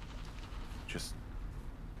 Just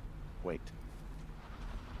wait.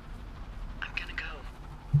 I'm gonna go.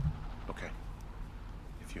 Okay.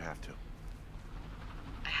 If you have to.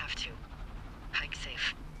 I have to. Hike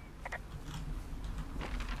safe.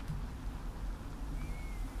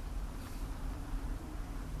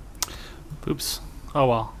 Oops. Oh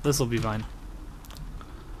well, this will be fine.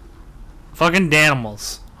 Fucking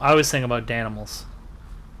Danimals. I always think about Danimals.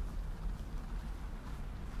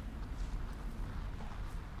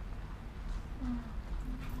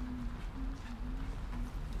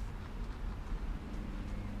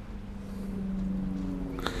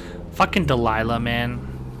 Fucking Delilah, man.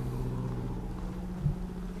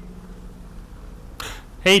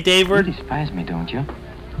 Hey, Dave. You despise me, don't you?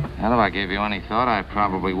 Hell, if I gave you any thought, I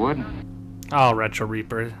probably would. Oh, Retro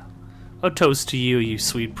Reaper. A toast to you, you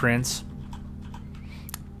sweet prince.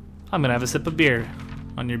 I'm gonna have a sip of beer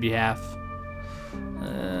on your behalf.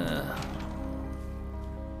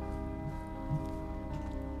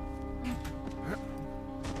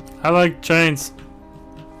 I like chains.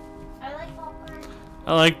 I like popcorn.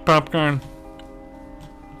 I like popcorn.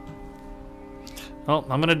 Oh,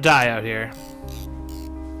 I'm gonna die out here.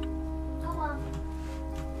 Oh well.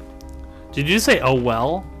 Did you say oh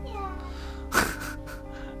well? Yeah.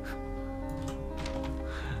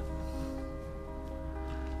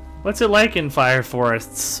 What's it like in fire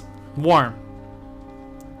forests? Warm.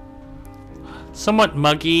 Somewhat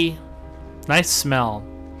muggy. Nice smell.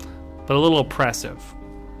 But a little oppressive.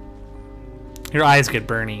 Your eyes get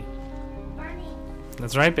burny. Barney.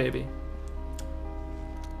 That's right, baby.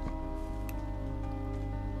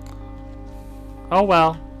 Oh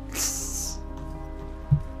well.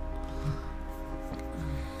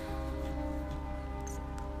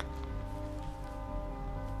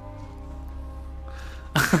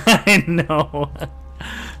 I know.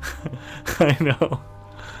 I know.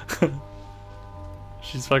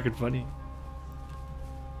 She's fucking funny.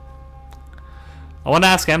 I want to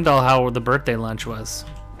ask Emdal how the birthday lunch was.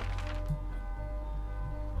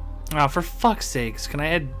 Oh, for fuck's sakes. Can I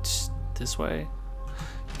head this way?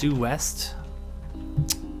 Due west?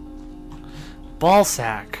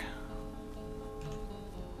 Ballsack.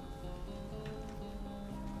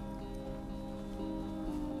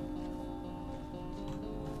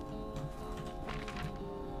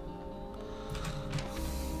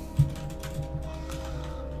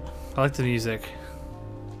 I like the music.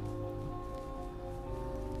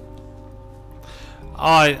 Oh,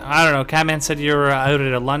 I don't know. Catman said you were out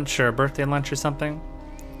at a lunch or a birthday lunch or something.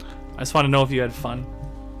 I just want to know if you had fun.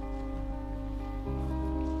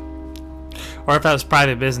 Or if that was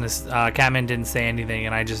private business. Catman didn't say anything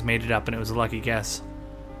and I just made it up and it was a lucky guess.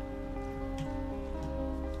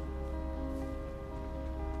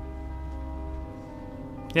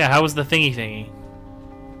 Yeah, how was the thingy?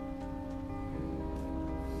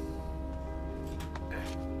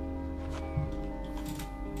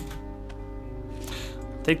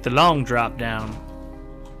 Take the long drop down.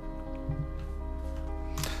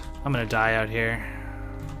 I'm gonna die out here.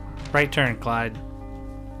 Right turn, Clyde.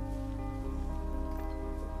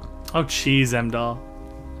 Oh, jeez, Emdal.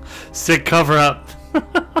 Sick cover up.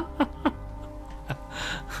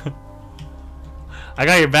 I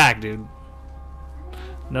got your back, dude.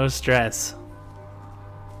 No stress.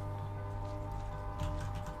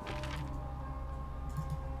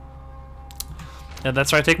 Yeah,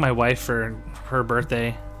 that's where I take my wife for her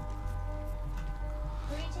birthday.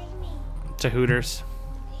 Where do you take me? To Hooters.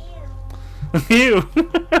 Ew. Ew.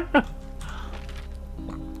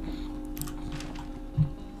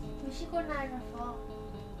 We should go to Niagara Falls.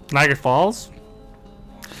 Niagara Falls?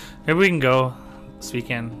 Maybe we can go this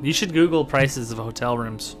weekend. You should Google prices of hotel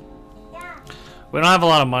rooms. Yeah. We don't have a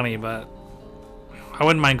lot of money, but I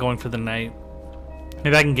wouldn't mind going for the night.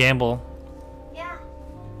 Maybe I can gamble. Yeah.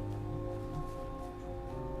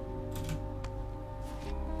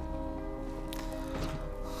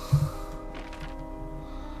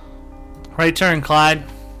 Right turn, Clyde.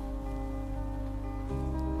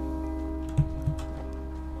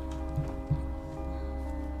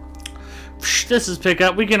 This is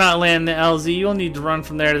pickup. We cannot land the LZ. You'll need to run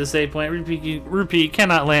from there to the save point. Repeat,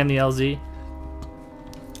 cannot land the LZ.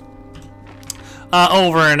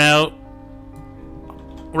 Over and out.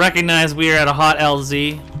 Recognize we are at a hot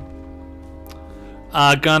LZ.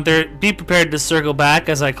 Gunther, be prepared to circle back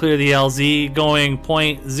as I clear the LZ, going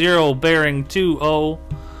 .0 bearing 20,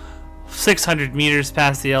 600 meters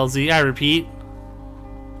past the LZ. I repeat.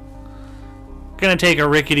 Gonna take a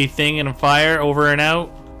rickety thing and fire. Over and out.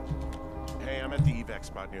 Hey, I'm at the evac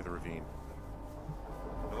spot near the ravine.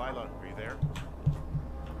 Delilah, are you there?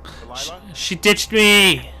 Delilah? She ditched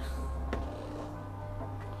me.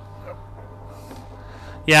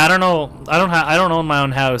 Yeah, I don't know. I don't own my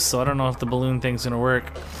own house, so I don't know if the balloon thing's gonna work.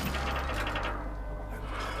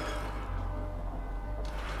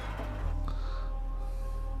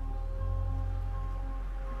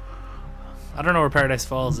 I don't know where Paradise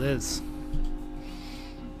Falls is.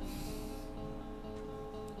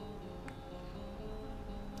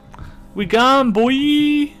 We gone,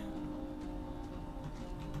 boy.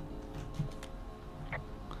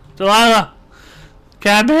 Delilah,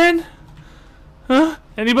 cabin? Huh?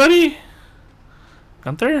 Anybody?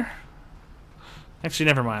 Gunther? Actually,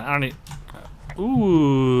 never mind. I don't need.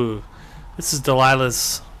 Ooh, this is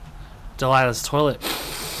Delilah's toilet.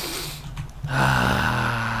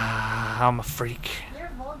 I'm a freak.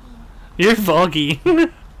 You're vulgy.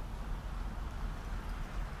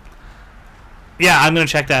 Yeah, I'm gonna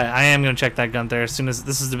check that. I am gonna check that Gunther as soon as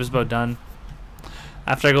this is about done.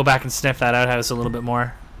 After I go back and sniff that outhouse a little bit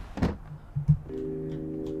more.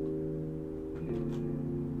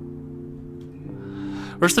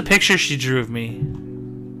 Where's the picture she drew of me?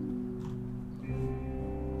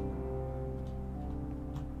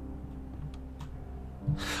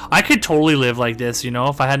 I could totally live like this, you know,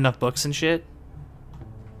 if I had enough books and shit.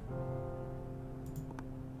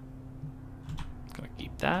 Gonna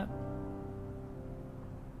keep that.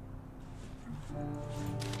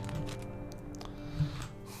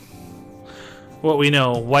 What we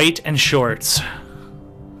know, white and shorts.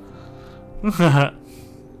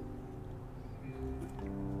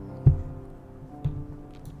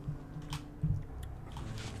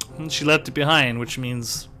 She left it behind, which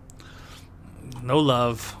means no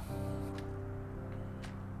love.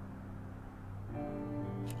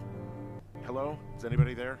 Hello? Is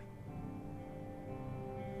anybody there?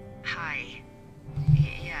 Hi.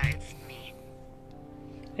 Yeah, it's me.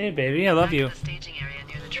 Hey, baby, I love Back you. at the staging area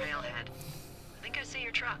near the trailhead. I think I see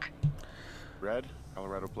your truck. Red?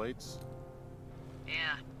 Colorado plates?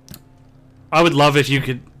 Yeah. I would love if you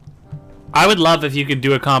could. I would love if you could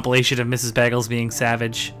do a compilation of Mrs. Bagels being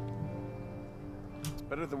savage. It's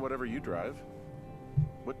better than whatever you drive.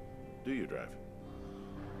 What do you drive?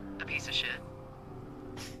 A piece of shit.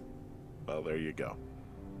 Well, there you go.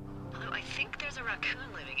 Although I think there's a raccoon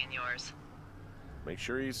living in yours. Make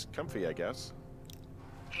sure he's comfy, I guess.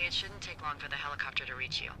 Hey, it shouldn't take long for the helicopter to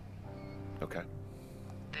reach you. Okay.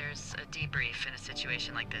 There's a debrief in a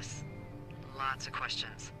situation like this. Lots of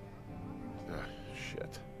questions.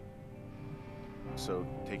 Shit. So,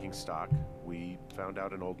 taking stock, we found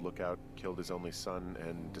out an old lookout killed his only son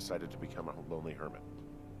and decided to become a lonely hermit.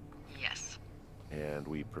 Yes. And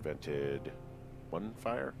we prevented one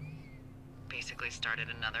fire? Basically started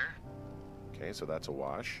another. Okay, so that's a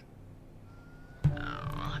wash.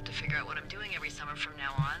 I'll have to figure out what I'm doing every summer from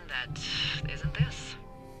now on that isn't this.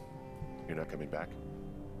 You're not coming back?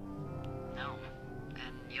 No.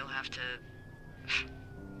 And you'll have to...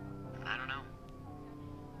 I don't know.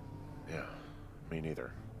 Yeah, me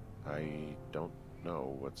neither. I don't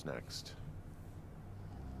know what's next.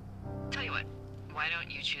 Tell you what, why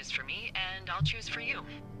don't you choose for me and I'll choose for you?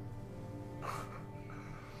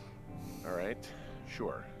 All right,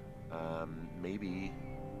 sure. Maybe...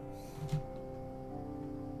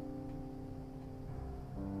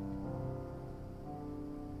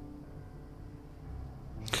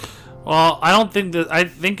 Well, I don't think that. I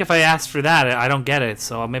think if I ask for that, I don't get it.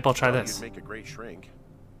 So maybe I'll try Well, this. You'd make a great shrink.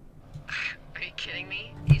 Are you kidding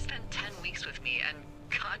me? You spent 10 weeks with me and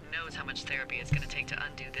God knows how much therapy it's gonna take to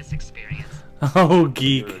undo this experience. Oh,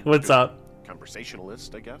 geek, You're a what's good up?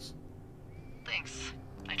 Conversationalist, I guess. Thanks.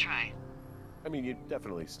 I try. I mean, you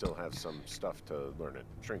definitely still have some stuff to learn at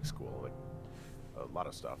shrink school, like a lot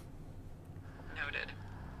of stuff. Noted.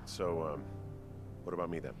 So, what about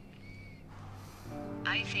me then?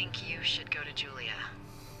 I think you should go to Julia,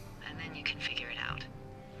 and then you can figure it out.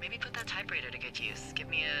 Maybe put that typewriter to good use. Give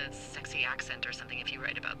me a sexy accent or something if you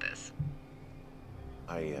write about this.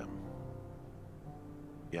 Yeah.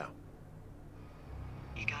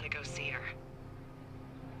 You gotta go see her.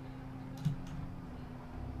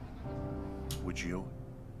 Would you?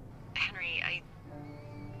 Henry,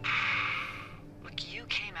 Look, you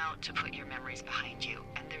came out to put your memories behind you,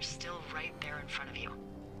 and they're still right there in front of you.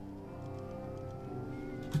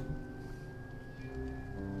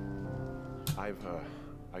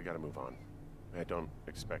 I gotta move on. I don't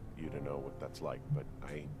expect you to know what that's like, but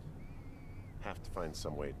I have to find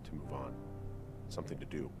some way to move on. Something to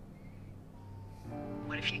do.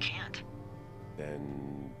 What if you can't?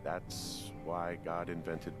 Then that's why God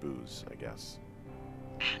invented booze, I guess.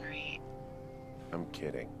 Henry, I'm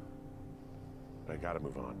kidding. But I gotta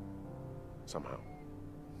move on. Somehow.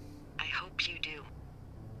 I hope you do.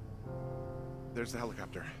 There's the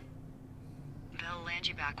helicopter. They'll land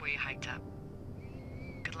you back where you hiked up.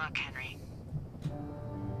 Good luck, Henry.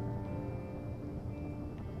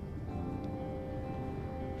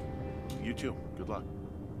 You too. Good luck.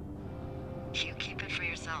 You keep it for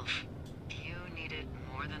yourself. You need it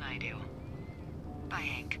more than I do. Bye,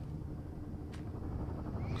 Hank.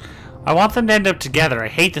 I want them to end up together. I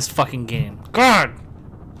hate this fucking game. God!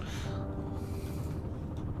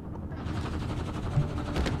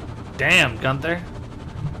 Damn, Gunther.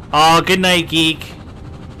 Oh, good night, geek.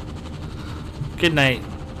 Good night.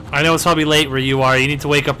 I know it's probably late where you are. You need to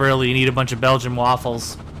wake up early. You need a bunch of Belgian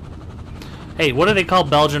waffles. Hey, what do they call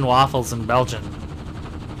Belgian waffles in Belgium?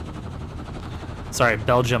 Sorry,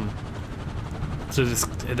 Belgium. So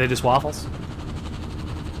are they just waffles?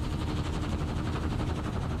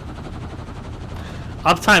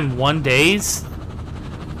 Uptime 1 days?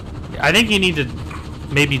 I think you need to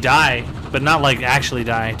maybe die, but not like actually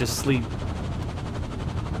die, just sleep.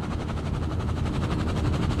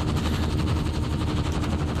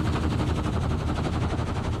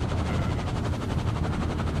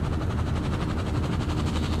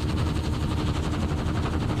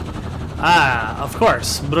 Ah, of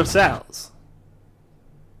course, Brussels.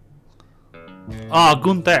 Oh,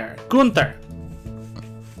 Gunther. Gunther!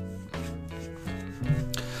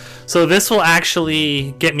 So this will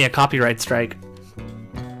actually get me a copyright strike.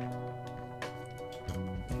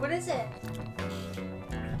 What is it?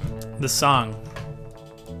 The song.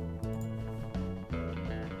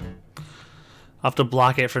 I'll have to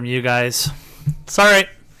block it from you guys. It's alright.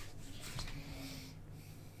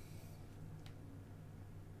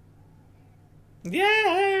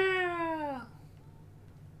 Yeah!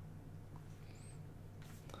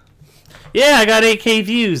 Yeah, I got 8K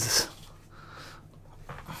views.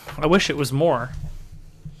 I wish it was more.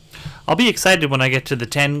 I'll be excited when I get to the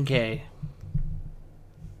 10K.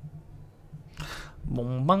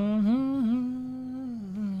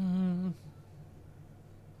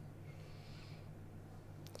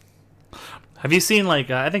 Have you seen, like,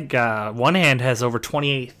 I think One Hand has over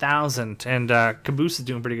 28,000, and Caboose is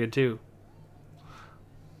doing pretty good too.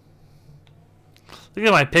 Look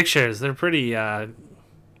at my pictures. They're pretty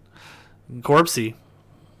corpsey.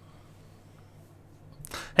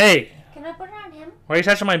 Hey! Can I put it on him? Why are you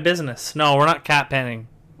touching my business? No, we're not cat penning.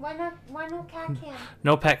 Why not? Why no cat cam?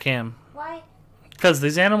 No pet cam. Why? Because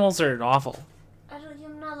these animals are awful. You're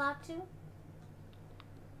not allowed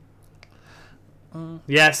to?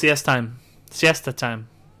 Yeah, siesta time. Siesta time.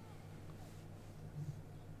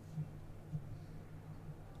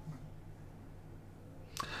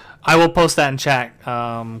 I will post that in chat,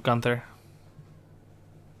 Gunther.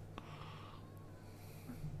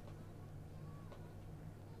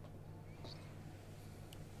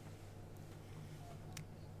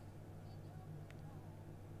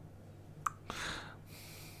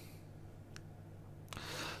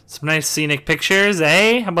 Some nice scenic pictures,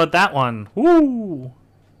 eh? How about that one? Woo!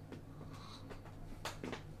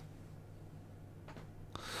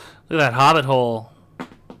 Look at that hobbit hole.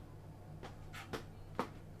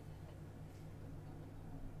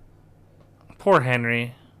 Poor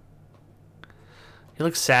Henry. He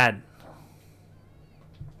looks sad.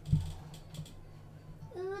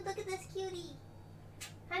 Ooh, look at this cutie.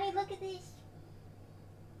 Honey, look at this.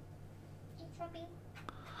 Hey, Chubby.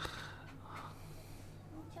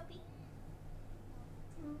 Hey, Chubby.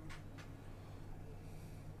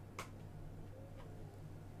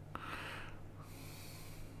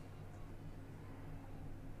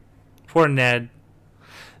 Poor Ned.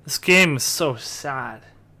 This game is so sad.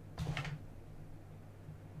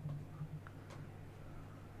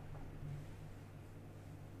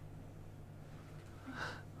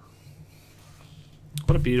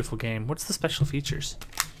 What a beautiful game. What's the special features?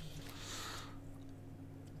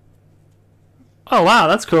 Oh, wow,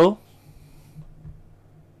 that's cool.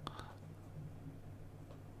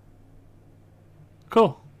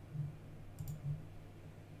 Cool.